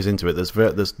that goes into it.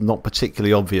 That's not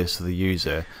particularly obvious to the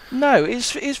user. No,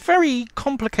 it's very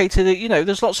complicated.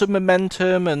 There's lots of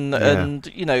momentum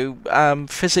and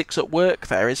physics at work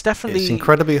there. It's definitely... It's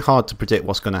incredibly hard to predict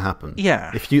what's going to happen.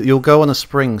 Yeah. If you'll go on a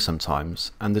spring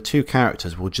sometimes, and the 2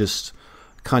 characters will just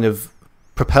kind of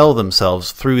propel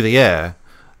themselves through the air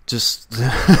just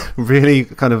really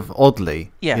kind of oddly.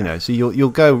 Yeah. You know, so you'll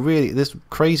go really this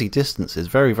crazy distances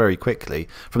very, very quickly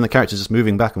from the characters just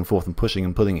moving back and forth and pushing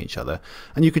and pulling each other.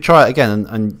 And you could try it again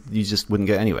and you just wouldn't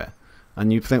get anywhere.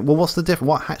 And you'd think, well, what's the difference?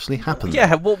 What actually happened?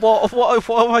 Yeah, what have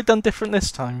I done different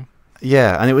this time?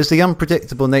 Yeah, and it was the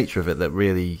unpredictable nature of it that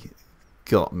really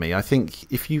got me. I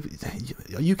think if you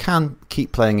can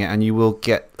keep playing it and you will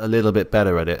get a little bit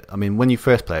better at it. I mean, when you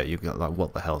first play it, you go like,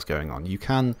 what the hell's going on? You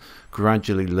can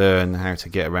gradually learn how to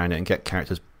get around it and get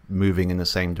characters moving in the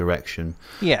same direction.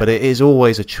 Yeah. But it is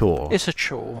always a chore. It's a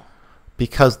chore.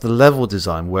 Because the level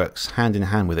design works hand in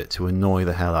hand with it to annoy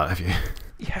the hell out of you.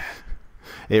 Yeah.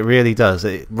 It really does.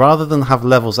 Rather than have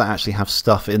levels that actually have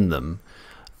stuff in them,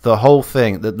 the whole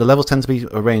thing, the levels tend to be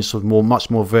arranged sort of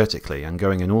much more vertically and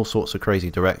going in all sorts of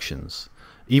crazy directions.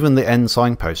 Even the end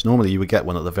signpost, normally you would get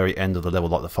one at the very end of the level,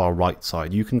 like the far right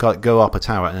side. You can go up a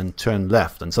tower and then turn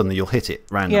left, and suddenly you'll hit it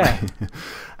randomly. Yeah.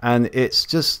 And it's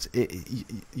just,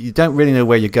 you don't really know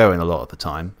where you're going a lot of the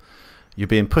time. You're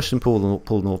being pushed and pulled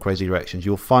in all crazy directions.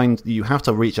 You'll find you have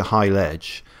to reach a high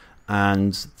ledge,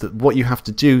 and what you have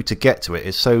to do to get to it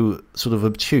is so sort of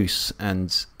obtuse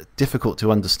and difficult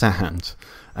to understand.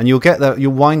 And you'll get there,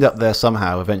 you'll wind up there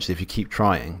somehow eventually if you keep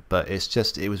trying. But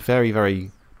it was very,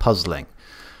 very puzzling.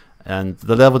 And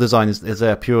the level design is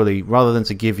there purely, rather than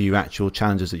to give you actual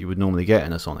challenges that you would normally get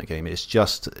in a Sonic game, it's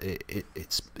just,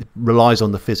 it relies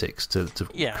on the physics to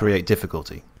create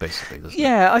difficulty, basically. Doesn't it?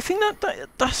 I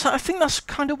think that's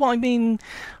kind of what I mean.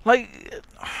 Like,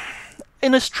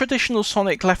 in a traditional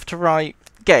Sonic left to right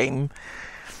game,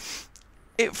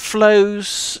 it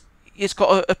flows. It's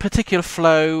got a particular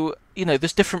flow. You know,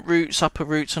 there's different routes, upper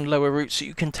routes and lower routes that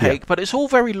you can take, but it's all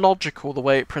very logical the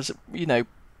way it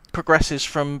progresses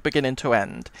from beginning to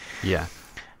end. Yeah.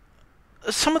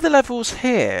 Some of the levels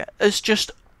here is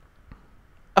just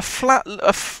a flat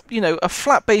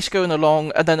base going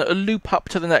along, and then a loop up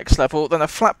to the next level, then a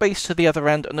flat base to the other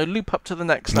end, and a loop up to the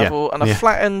next level, and a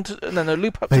flat end, and then a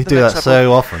loop up to the next level. They do that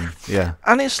so often. Yeah.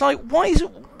 And it's like, what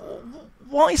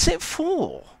is it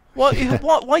for?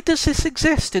 Why does this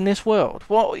exist in this world?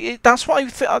 That's what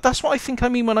I think I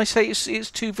mean when I say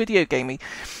it's too video gamey.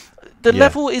 The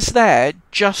level is there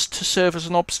just to serve as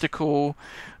an obstacle,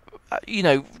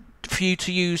 for you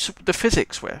to use the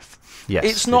physics with. Yes,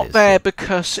 it's not there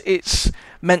because it's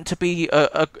meant to be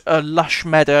a lush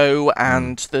meadow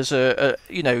and there's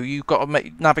you've got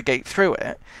to navigate through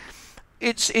it.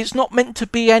 It's not meant to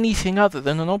be anything other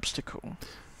than an obstacle.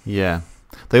 Yeah,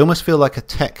 they almost feel like a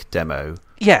tech demo.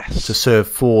 Yes. To serve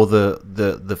for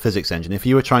the physics engine. If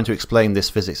you were trying to explain this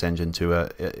physics engine to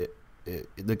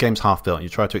the game's half built, and you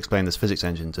try to explain this physics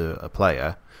engine to a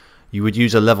player, you would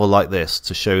use a level like this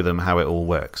to show them how it all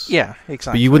works. Yeah,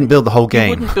 exactly. But you wouldn't build the whole game. You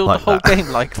wouldn't build like the whole that. game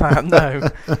like that.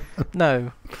 No,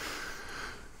 no.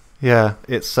 Yeah,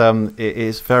 it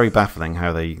is very baffling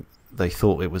how they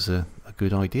thought it was a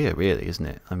good idea, really, isn't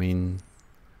it? I mean,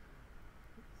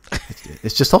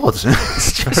 it's just odd.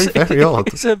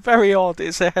 It's very odd.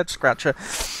 It's a head scratcher.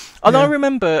 And I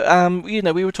remember,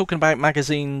 we were talking about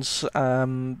magazines,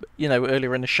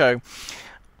 earlier in the show.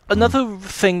 Another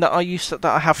thing that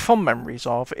I have fond memories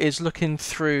of is looking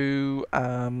through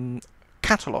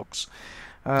catalogues.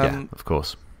 Yeah, of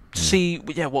course. To see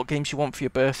what games you want for your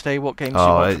birthday, what games you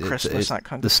want for Christmas, that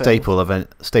kind of thing. The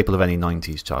staple of any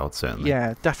 90s child, certainly.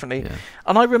 Yeah, definitely. Yeah.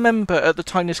 And I remember at the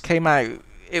time this came out,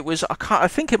 it was I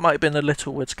think it might have been a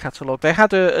Littlewoods catalogue. They had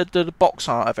the box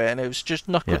art of it, and it was just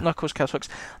Knuckles Chaotix.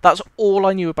 That's all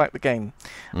I knew about the game.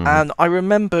 Mm-hmm. And I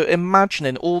remember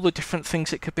imagining all the different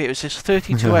things it could be. It was this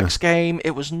 32X game.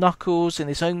 It was Knuckles in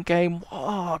his own game.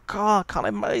 Oh God,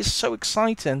 it's so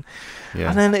exciting.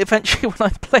 Yeah. And then eventually,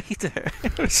 when I played it,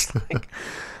 it was like,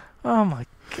 oh my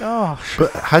gosh.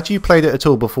 But had you played it at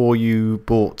all before you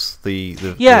bought the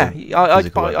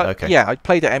I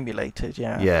played it emulated.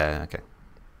 Yeah. Okay.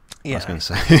 Yeah. I was going to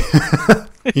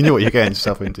say, you knew what you're getting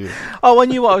yourself into. Oh, I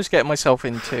knew what I was getting myself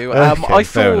into. I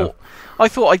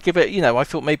thought I'd give it. I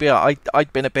thought maybe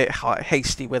I'd been a bit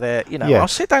hasty with it. I'll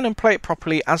sit down and play it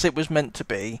properly as it was meant to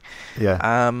be.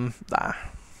 Yeah.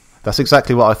 That's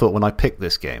exactly what I thought when I picked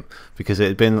this game, because it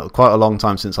had been quite a long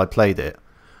time since I played it,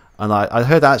 and I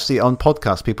heard actually on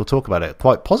podcasts people talk about it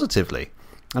quite positively,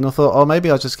 and I thought, maybe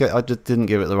I just didn't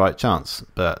give it the right chance.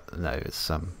 But no,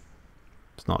 it's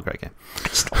not a great game.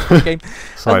 It's not a great game.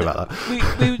 Sorry about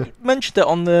that. We mentioned it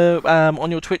on the on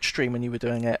your Twitch stream when you were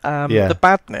doing it. The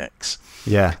Badniks.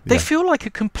 Yeah. They feel like a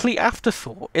complete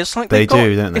afterthought. It's like they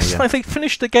do, don't they? It's like they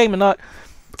finished the game and like,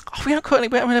 we haven't put any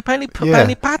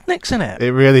Badniks in it.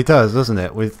 It really does, doesn't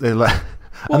it?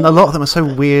 And a lot of them are so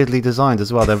weirdly designed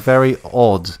as well. They're very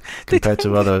odd compared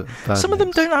to other Badniks. Some of them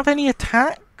don't have any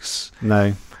attacks. spikes.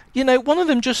 No. You know, one of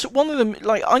them,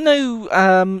 like, I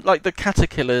know, like the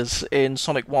caterpillars in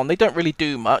Sonic 1, they don't really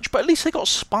do much, but at least they got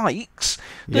spikes.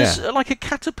 There's like a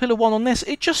caterpillar one on this,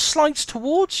 it just slides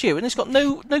towards you, and it's got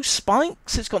no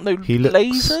spikes, it's got no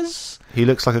lasers. He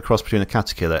looks like a cross between a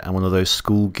caterpillar and one of those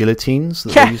school guillotines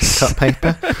that they use to cut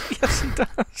paper. Yes, he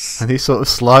does. And he sort of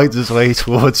slides his way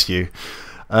towards you.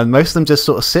 And most of them just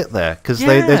sort of sit there, because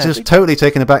they're just totally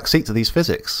taking a back seat to these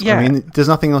physics. Yeah. I mean, there's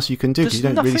nothing else you can do, because you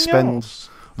don't really spend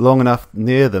long enough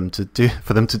near them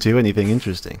for them to do anything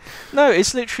interesting. No,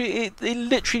 it's literally it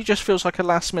literally just feels like a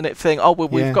last minute thing. Oh, well,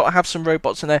 we've got to have some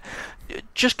robots in there.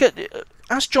 Just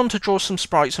ask John to draw some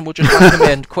sprites and we'll just have them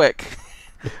in quick.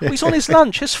 Well, he's on his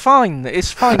lunch. It's fine. He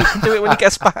can do it when he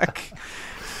gets back.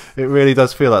 It really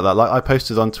does feel like that. Like, I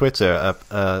posted on Twitter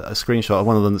a screenshot of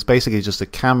one of them that's basically just a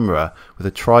camera with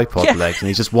a tripod legs, and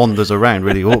he just wanders around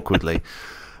really awkwardly.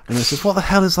 And it's just, what the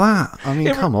hell is that? I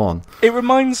mean, come on. It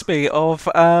reminds me of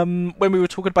when we were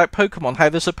talking about Pokemon, how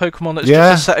there's a Pokemon that's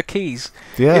just a set of keys.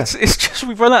 Yeah. It's just,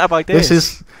 we've run out of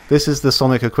ideas. This is the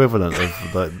Sonic equivalent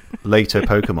of the later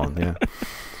Pokemon,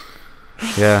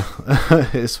 Yeah.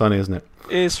 It's funny, isn't it?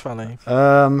 It is funny.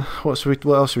 What else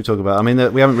should we talk about? I mean,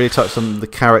 we haven't really touched on the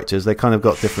characters. They kind of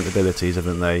got different abilities,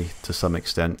 haven't they, to some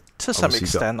extent? To some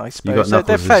extent, I suppose.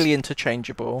 They're fairly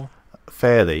interchangeable.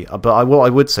 Fairly, but what I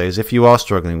would say is, if you are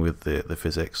struggling with the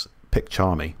physics, pick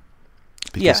Charmy,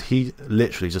 because he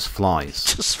literally just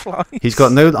flies. He's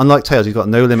got unlike Tails, he's got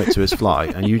no limit to his fly,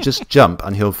 and you just jump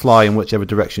and he'll fly in whichever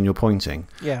direction you're pointing.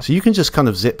 Yeah. So you can just kind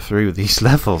of zip through these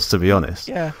levels, to be honest.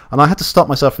 Yeah. And I had to stop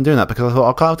myself from doing that, because I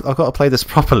thought I've got to play this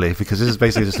properly, because this is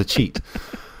basically just a cheat.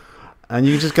 And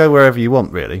you can just go wherever you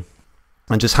want, really.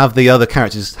 And just have the other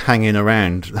characters hanging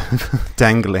around,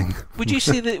 dangling. Would you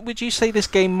say this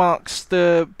game marks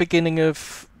the beginning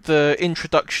of the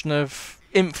introduction of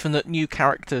infinite new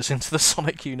characters into the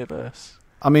Sonic universe?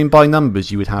 I mean, by numbers,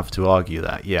 you would have to argue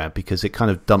that, because it kind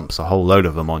of dumps a whole load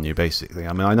of them on you, basically.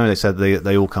 I mean, I know they said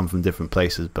they all come from different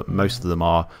places, but most of them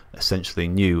are essentially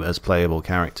new as playable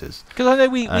characters. Because I know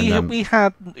we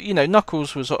had,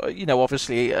 Knuckles was,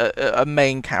 obviously a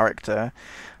main character.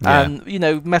 And,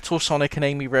 Metal Sonic and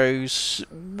Amy Rose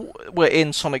were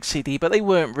in Sonic CD, but they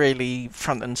weren't really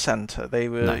front and centre. They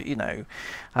were,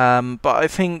 but I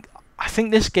think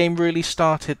this game really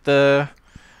started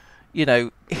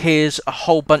here's a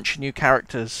whole bunch of new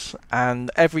characters, and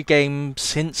every game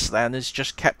since then has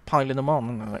just kept piling them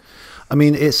on, hasn't it? I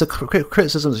mean, it's a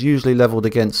criticism that's usually levelled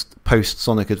against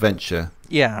post-Sonic Adventure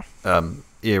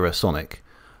era Sonic.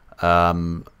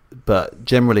 But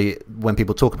generally, when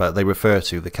people talk about it, they refer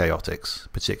to the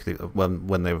Chaotix, particularly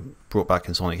when they were brought back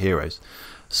in Sonic Heroes.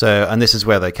 So, and this is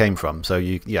where they came from. So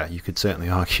you could certainly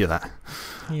argue that.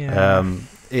 Yeah.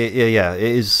 It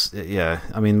is. Yeah.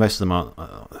 I mean, most of them aren't.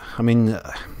 I mean,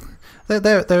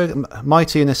 they're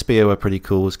Mighty and Espio are pretty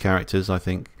cool as characters, I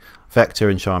think. Vector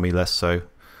and Charmy less so,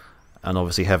 and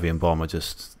obviously Heavy and Bomb are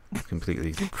just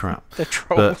completely crap. They're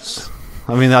trolls.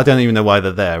 But, I mean, I don't even know why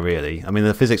they're there, really. I mean,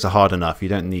 the physics are hard enough. You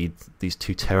don't need these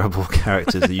two terrible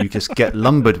characters that you just get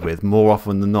lumbered with more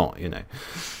often than not,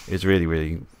 It's really,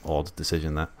 really odd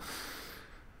decision, that.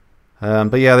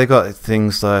 But yeah, they've got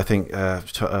things that I think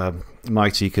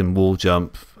Mighty can wall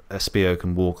jump, Espio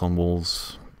can walk on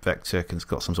walls, Vector has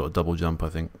got some sort of double jump, I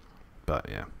think. But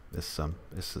yeah, it's a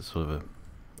sort of a...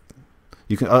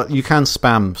 You can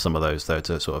spam some of those though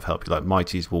to sort of help you, like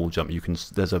Mighty's wall jump.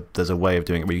 There's a way of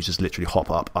doing it where you just literally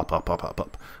hop up,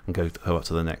 and go up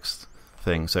to the next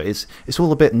thing. So it's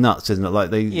all a bit nuts, isn't it?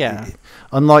 Like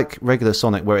unlike regular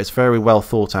Sonic, where it's very well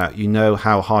thought out. You know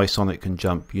how high Sonic can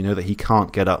jump. You know that he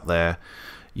can't get up there.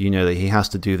 You know that he has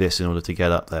to do this in order to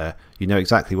get up there. You know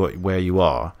exactly where you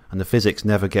are, and the physics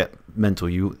never get mental.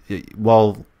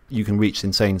 While you can reach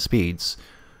insane speeds,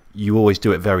 you always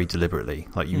do it very deliberately.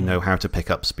 Like, you know how to pick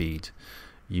up speed,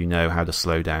 you know how to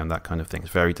slow down, that kind of thing.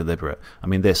 It's very deliberate. I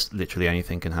mean, this, literally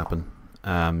anything can happen.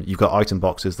 You've got item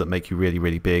boxes that make you really,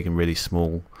 really big and really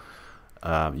small.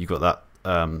 You've got that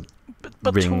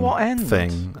but ring to what end?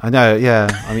 Thing. I know, yeah.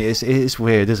 I mean, it's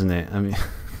weird, isn't it? I mean,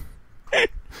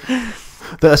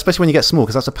 especially when you get small,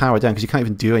 because that's a power down, because you can't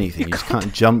even do anything. You just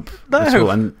can't jump at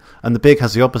all. And the big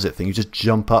has the opposite thing. You just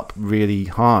jump up really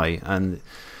high, and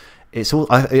it's all.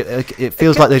 It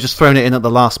feels like they've just thrown it in at the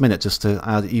last minute just to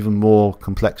add even more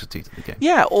complexity to the game.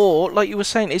 Yeah, or like you were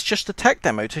saying, it's just a tech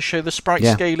demo to show the sprite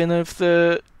scaling of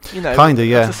the, of the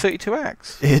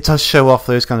 32X. It does show off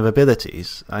those kind of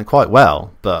abilities, and quite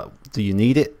well. But do you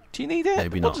need it? Do you need it?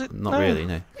 Maybe not. Not really.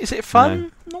 No. Is it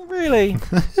fun? No. Not really.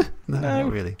 No,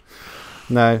 not really.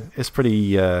 No, it's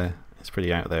pretty. It's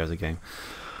pretty out there as a game.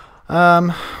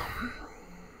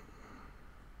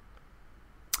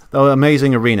 Though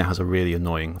Amazing Arena has a really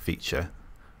annoying feature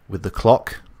with the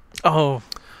clock. Oh.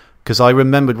 Because I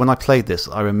remembered when I played this,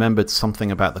 I remembered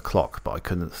something about the clock, but I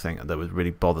couldn't think that was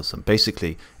really bothersome.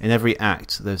 Basically, in every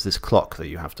act, there's this clock that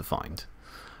you have to find.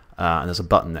 And there's a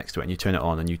button next to it, and you turn it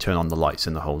on, and you turn on the lights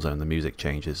in the whole zone, the music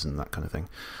changes and that kind of thing.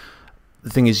 The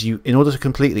thing is, in order to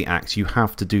complete the act, you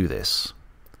have to do this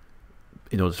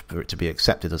in order for it to be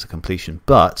accepted as a completion.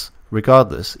 But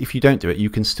regardless, if you don't do it, you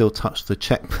can still touch the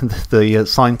the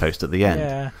signpost at the end.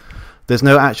 Yeah. There's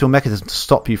no actual mechanism to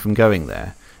stop you from going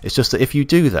there. It's just that if you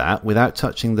do that without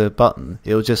touching the button,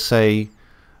 it'll just say,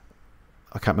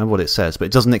 I can't remember what it says, but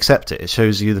it doesn't accept it. It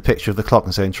shows you the picture of the clock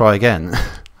and saying, try again. And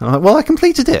I'm like, well, I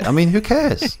completed it. I mean, who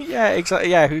cares? Yeah, exactly.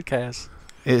 Yeah, who cares?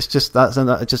 It's just, that's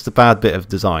just a bad bit of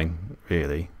design,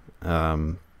 really.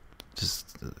 I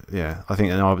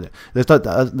think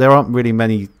there aren't really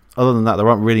many, other than that, there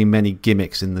aren't really many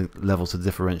gimmicks in the level to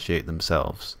differentiate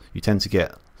themselves. You tend to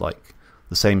get, like,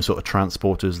 the same sort of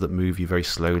transporters that move you very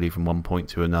slowly from one point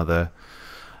to another.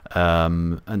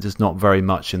 And there's not very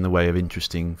much in the way of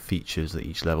interesting features that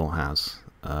each level has,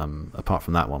 apart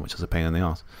from that one, which is a pain in the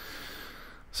arse.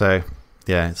 So,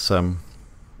 yeah, it's...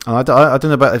 I don't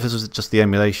know about if this was just the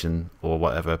emulation or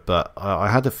whatever, but I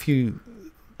had a few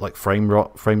like frame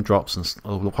drops and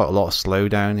quite a lot of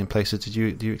slowdown in places.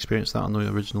 Do you experience that on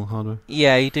the original hardware?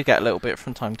 Yeah, you do get a little bit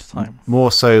from time to time.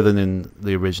 More so than in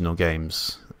the original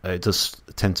games. It does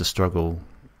tend to struggle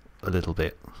a little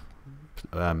bit.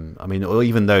 I mean,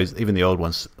 even the old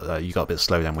ones, you got a bit of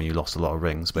slowdown when you lost a lot of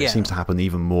rings, but it seems to happen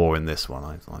even more in this one.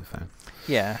 I found.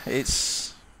 Yeah,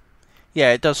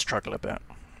 it does struggle a bit.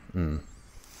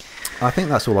 I think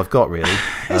that's all I've got, really.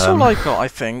 It's all I've got, I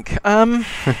think.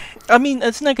 I mean,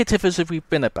 as negative as we've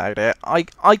been about it,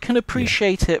 I can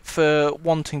appreciate it for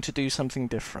wanting to do something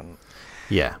different.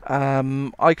 Yeah.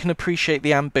 I can appreciate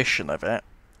the ambition of it.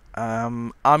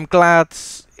 I'm glad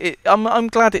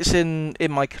it's in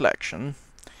my collection.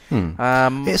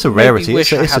 It's a rarity. I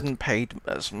wish I hadn't paid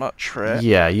as much for it.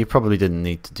 Yeah, you probably didn't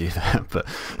need to do that, but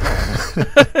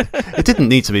it didn't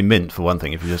need to be mint for one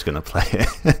thing if you're just going to play it.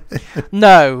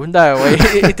 No,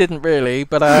 it didn't really.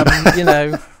 But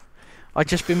I'd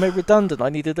just been made redundant. I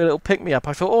needed a little pick me up.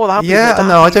 I thought, that'd be good. Yeah,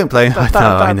 no, I don't play.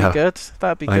 That'd be good.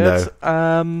 That'd be good.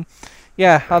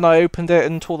 Yeah, and I opened it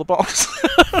and tore the box.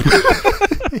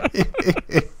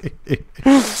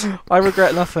 I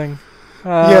regret nothing.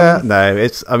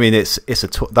 It's that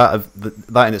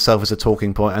in itself is a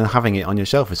talking point, and having it on your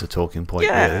shelf is a talking point.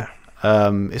 Yeah.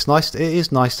 Really. It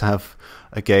is nice to have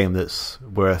a game that's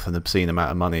worth an obscene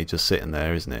amount of money just sitting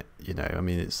there, isn't it? I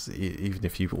mean, it's even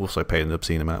if you also paid an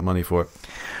obscene amount of money for it.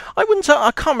 I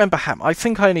can't remember how. I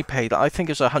think I only paid. I think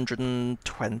it was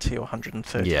 120 or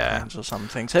 130 pounds or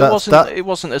something. So it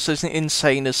wasn't as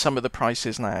insane as some of the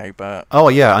prices now. But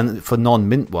and for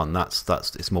non-mint one,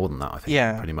 it's more than that. I think.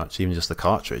 Yeah. Pretty much, even just the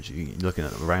cartridge, you're looking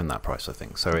at around that price. I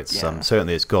think. So it's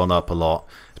certainly it's gone up a lot.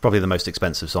 It's probably the most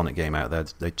expensive Sonic game out there.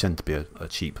 They tend to be a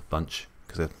cheap bunch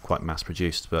because they're quite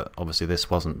mass-produced. But obviously, this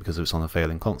wasn't because it was on a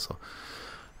failing console.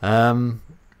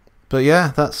 But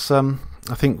yeah, that's.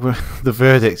 I think the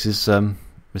verdict is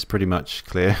pretty much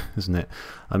clear, isn't it?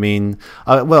 I mean,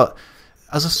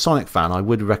 as a Sonic fan, I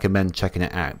would recommend checking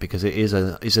it out because it is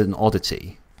an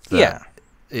oddity.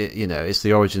 It's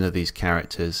the origin of these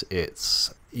characters.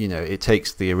 It's it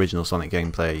takes the original Sonic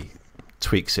gameplay,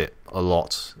 tweaks it a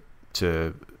lot.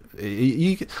 I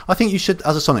think you should,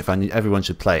 as a Sonic fan, everyone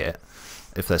should play it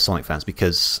if they're Sonic fans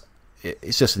because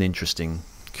it's just an interesting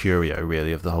curio,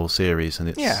 really, of the whole series, and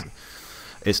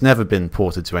it's never been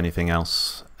ported to anything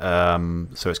else, so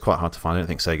it's quite hard to find. I don't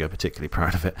think SEGA are particularly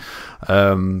proud of it,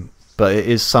 but it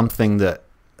is something that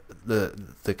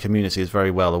the community is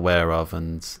very well aware of,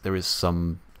 and there is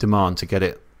some demand to get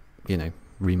it,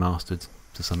 remastered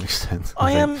to some extent.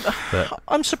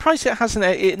 I'm surprised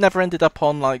it never ended up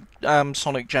on like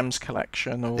Sonic Gems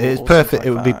Collection or. It's perfect.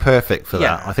 It would be perfect for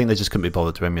that. I think they just couldn't be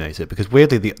bothered to emulate it because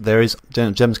weirdly there is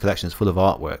Gems Collection is full of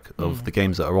artwork of the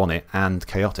games that are on it and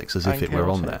Chaotix as if it were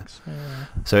on there. Yeah.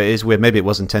 So it is weird. Maybe it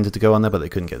was intended to go on there, but they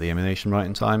couldn't get the emulation right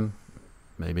in time.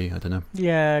 Maybe, I don't know.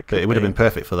 Yeah, but it would have been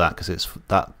perfect for that because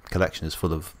that collection is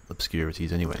full of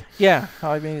obscurities anyway. Yeah,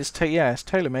 I mean it's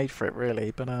tailor made for it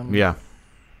really, but yeah.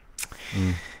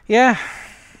 Yeah,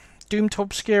 doomed to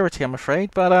obscurity, I'm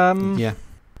afraid. But yeah,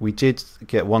 we did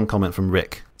get one comment from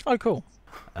Rick. Oh, cool.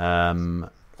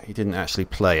 He didn't actually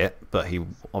play it, but he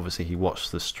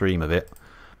watched the stream of it,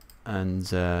 and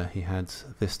he had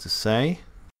this to say.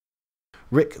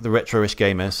 Rick, the retro-ish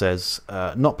gamer, says,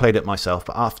 "Not played it myself,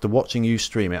 but after watching you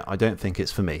stream it, I don't think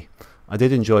it's for me. I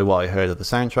did enjoy what I heard of the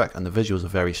soundtrack, and the visuals are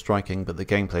very striking, but the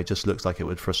gameplay just looks like it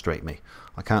would frustrate me.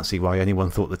 I can't see why anyone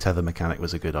thought the tether mechanic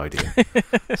was a good idea.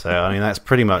 So, I mean, that's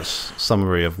pretty much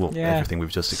summary of everything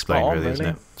we've just explained, really, isn't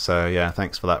it? So, yeah,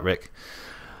 thanks for that, Rick.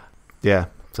 Yeah,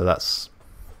 so that's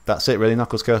it, really.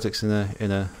 Knuckles Chaotix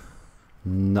in a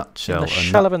nutshell. In the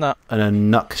shell of a nut. And a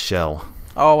nutshell.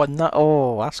 Oh, a nut.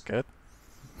 Oh, that's good.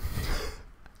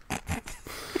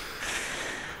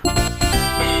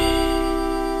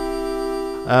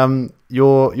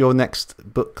 Your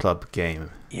next book club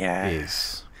game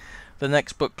is... The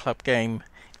next book club game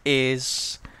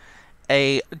is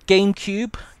a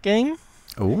GameCube game.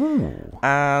 Ooh.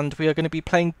 And we are going to be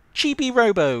playing Chibi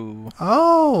Robo.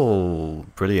 Oh,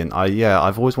 brilliant.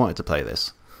 I've always wanted to play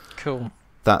this. Cool.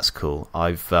 That's cool.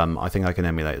 I think I can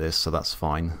emulate this, so that's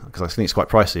fine. Because I think it's quite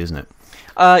pricey, isn't it?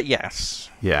 Yes.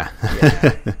 Yeah.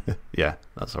 Yeah,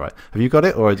 that's all right. Have you got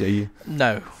it, or are you...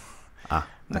 No.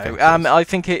 No, okay, I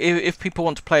think if people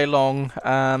want to play along,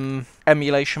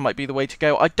 emulation might be the way to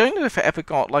go. I don't know if it ever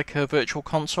got like a virtual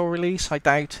console release. I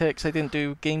doubt it, because they didn't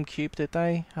do GameCube, did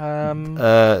they?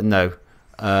 No.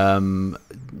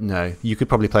 No. You could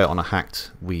probably play it on a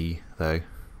hacked Wii, though.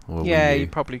 Or yeah, Wii U, you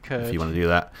probably could. if you want to do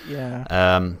that.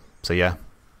 Yeah. So yeah,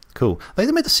 cool.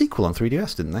 They made a sequel on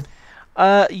 3DS, didn't they?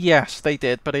 Yes, they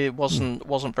did, but it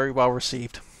wasn't very well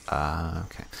received.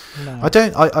 Okay. No.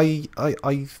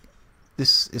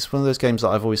 This is one of those games that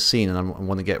I've always seen and I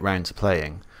want to get round to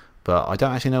playing, but I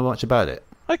don't actually know much about it.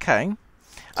 Okay.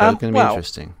 So it's going to be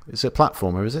interesting. It's a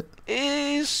platformer, is it?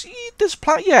 It's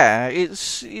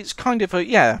kind of a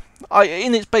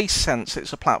in its base sense,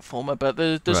 it's a platformer, but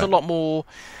there's a lot more.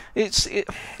 It's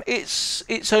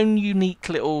its own unique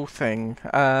little thing.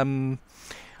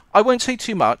 I won't say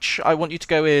too much. I want you to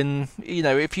go in,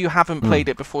 if you haven't played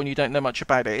it before and you don't know much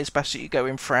about it, it's best that you go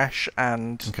in fresh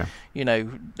and,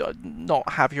 not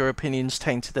have your opinions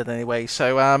tainted in any way.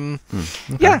 So, cool.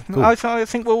 I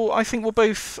think we'll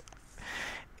both,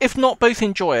 if not both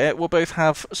enjoy it, we'll both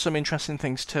have some interesting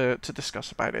things to discuss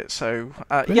about it. So,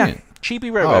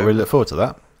 Chibi Robo. Oh, I really look forward to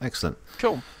that. Excellent.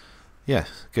 Cool. Yeah,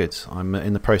 good. I'm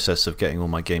in the process of getting all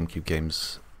my GameCube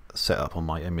games set up on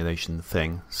my emulation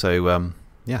thing. So,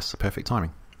 yes, the perfect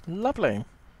timing. Lovely.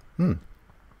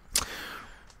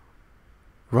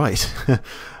 Right.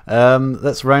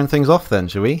 Let's round things off then,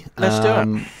 shall we? Let's do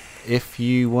it. If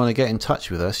you want to get in touch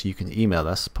with us, you can email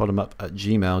us,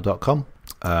 podemup@gmail.com.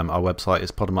 Our website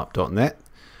is podemup.net.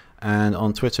 And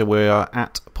on Twitter, we are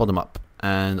 @podemup.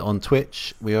 And on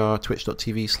Twitch, we are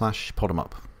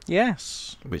twitch.tv/podemup.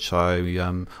 Yes. Which I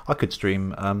could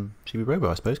stream Chibi Robo,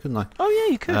 I suppose, couldn't I? Oh yeah,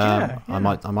 you could. Yeah. I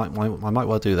might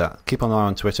well do that. Keep an eye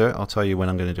on Twitter. I'll tell you when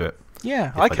I'm going to do it.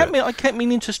 Yeah, I kept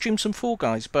meaning to stream some Fall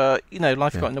Guys, but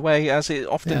life got in the way, as it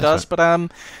often does. Right. But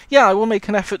I will make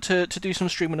an effort to do some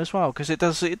streaming as well, because it's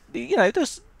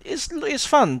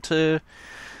fun to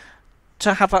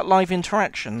have that live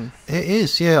interaction. It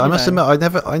is, yeah. I must admit, I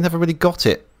never really got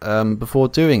it before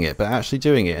doing it, but actually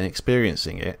doing it and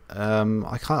experiencing it,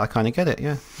 I kind of get it.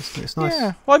 Yeah, it's nice.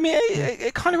 Yeah, well, I mean,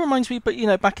 it kind of reminds me, but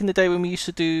back in the day when we used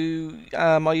to do,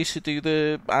 I used to do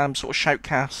the sort of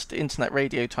shoutcast internet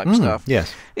radio type stuff.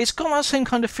 Yes, it's got that same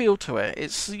kind of feel to it.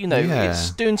 It's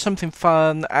it's doing something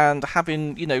fun and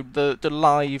having the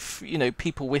live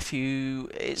people with you.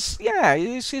 It's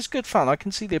good fun. I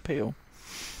can see the appeal.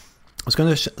 I was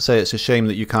going to say it's a shame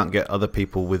that you can't get other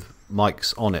people with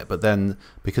mics on it, but then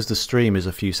because the stream is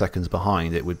a few seconds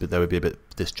behind, there would be a bit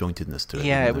disjointedness to it.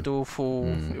 Yeah, it would all fall.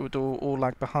 It would all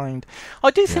lag behind.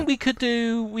 I do think we could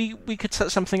do. We could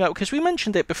set something up, because we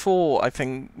mentioned it before. I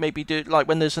think maybe do like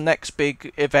when there's a next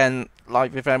big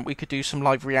live event, we could do some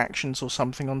live reactions or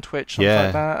something on Twitch, something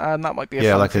like that, and that might be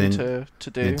a fun thing to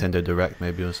do. Nintendo Direct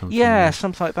maybe or something. Yeah,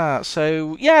 something like that.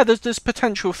 So there's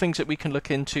potential things that we can look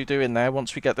into doing there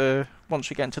once we get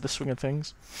into the swing of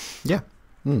things. Yeah.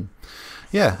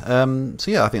 Yeah. I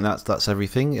think that's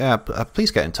everything. Yeah.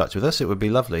 Please get in touch with us. It would be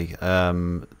lovely.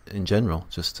 In general,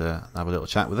 just to have a little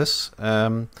chat with us.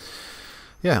 On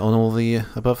all the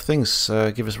above things.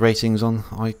 Give us ratings on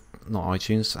not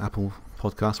iTunes, Apple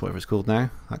Podcast, whatever it's called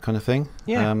now, that kind of thing.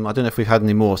 Yeah. I don't know if we've had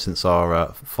any more since our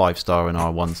 5-star and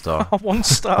our 1-star.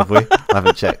 1-star. Have we? I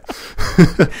haven't checked.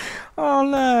 Oh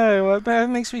no, that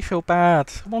makes me feel bad.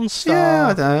 1-star. Yeah,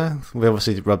 I don't know. We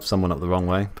obviously rubbed someone up the wrong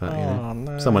way, but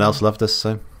no. Someone else loved us,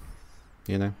 so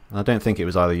and I don't think it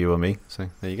was either you or me. So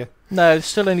there you go. No, there's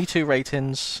still only 2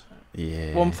 ratings.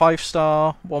 Yeah. 1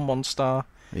 5-star, 1 1-star.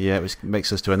 Yeah, it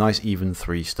makes us to a nice even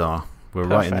 3-star. We're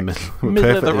Perfect. Right in the middle. We're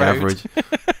middle perfectly of the road. Average.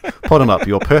 Pod 'em up,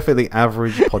 your perfectly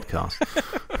average podcast.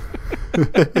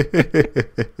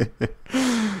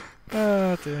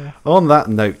 Oh dear. On that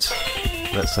note.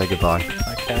 let's say goodbye.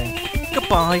 Okay.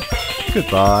 Goodbye.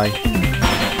 Goodbye.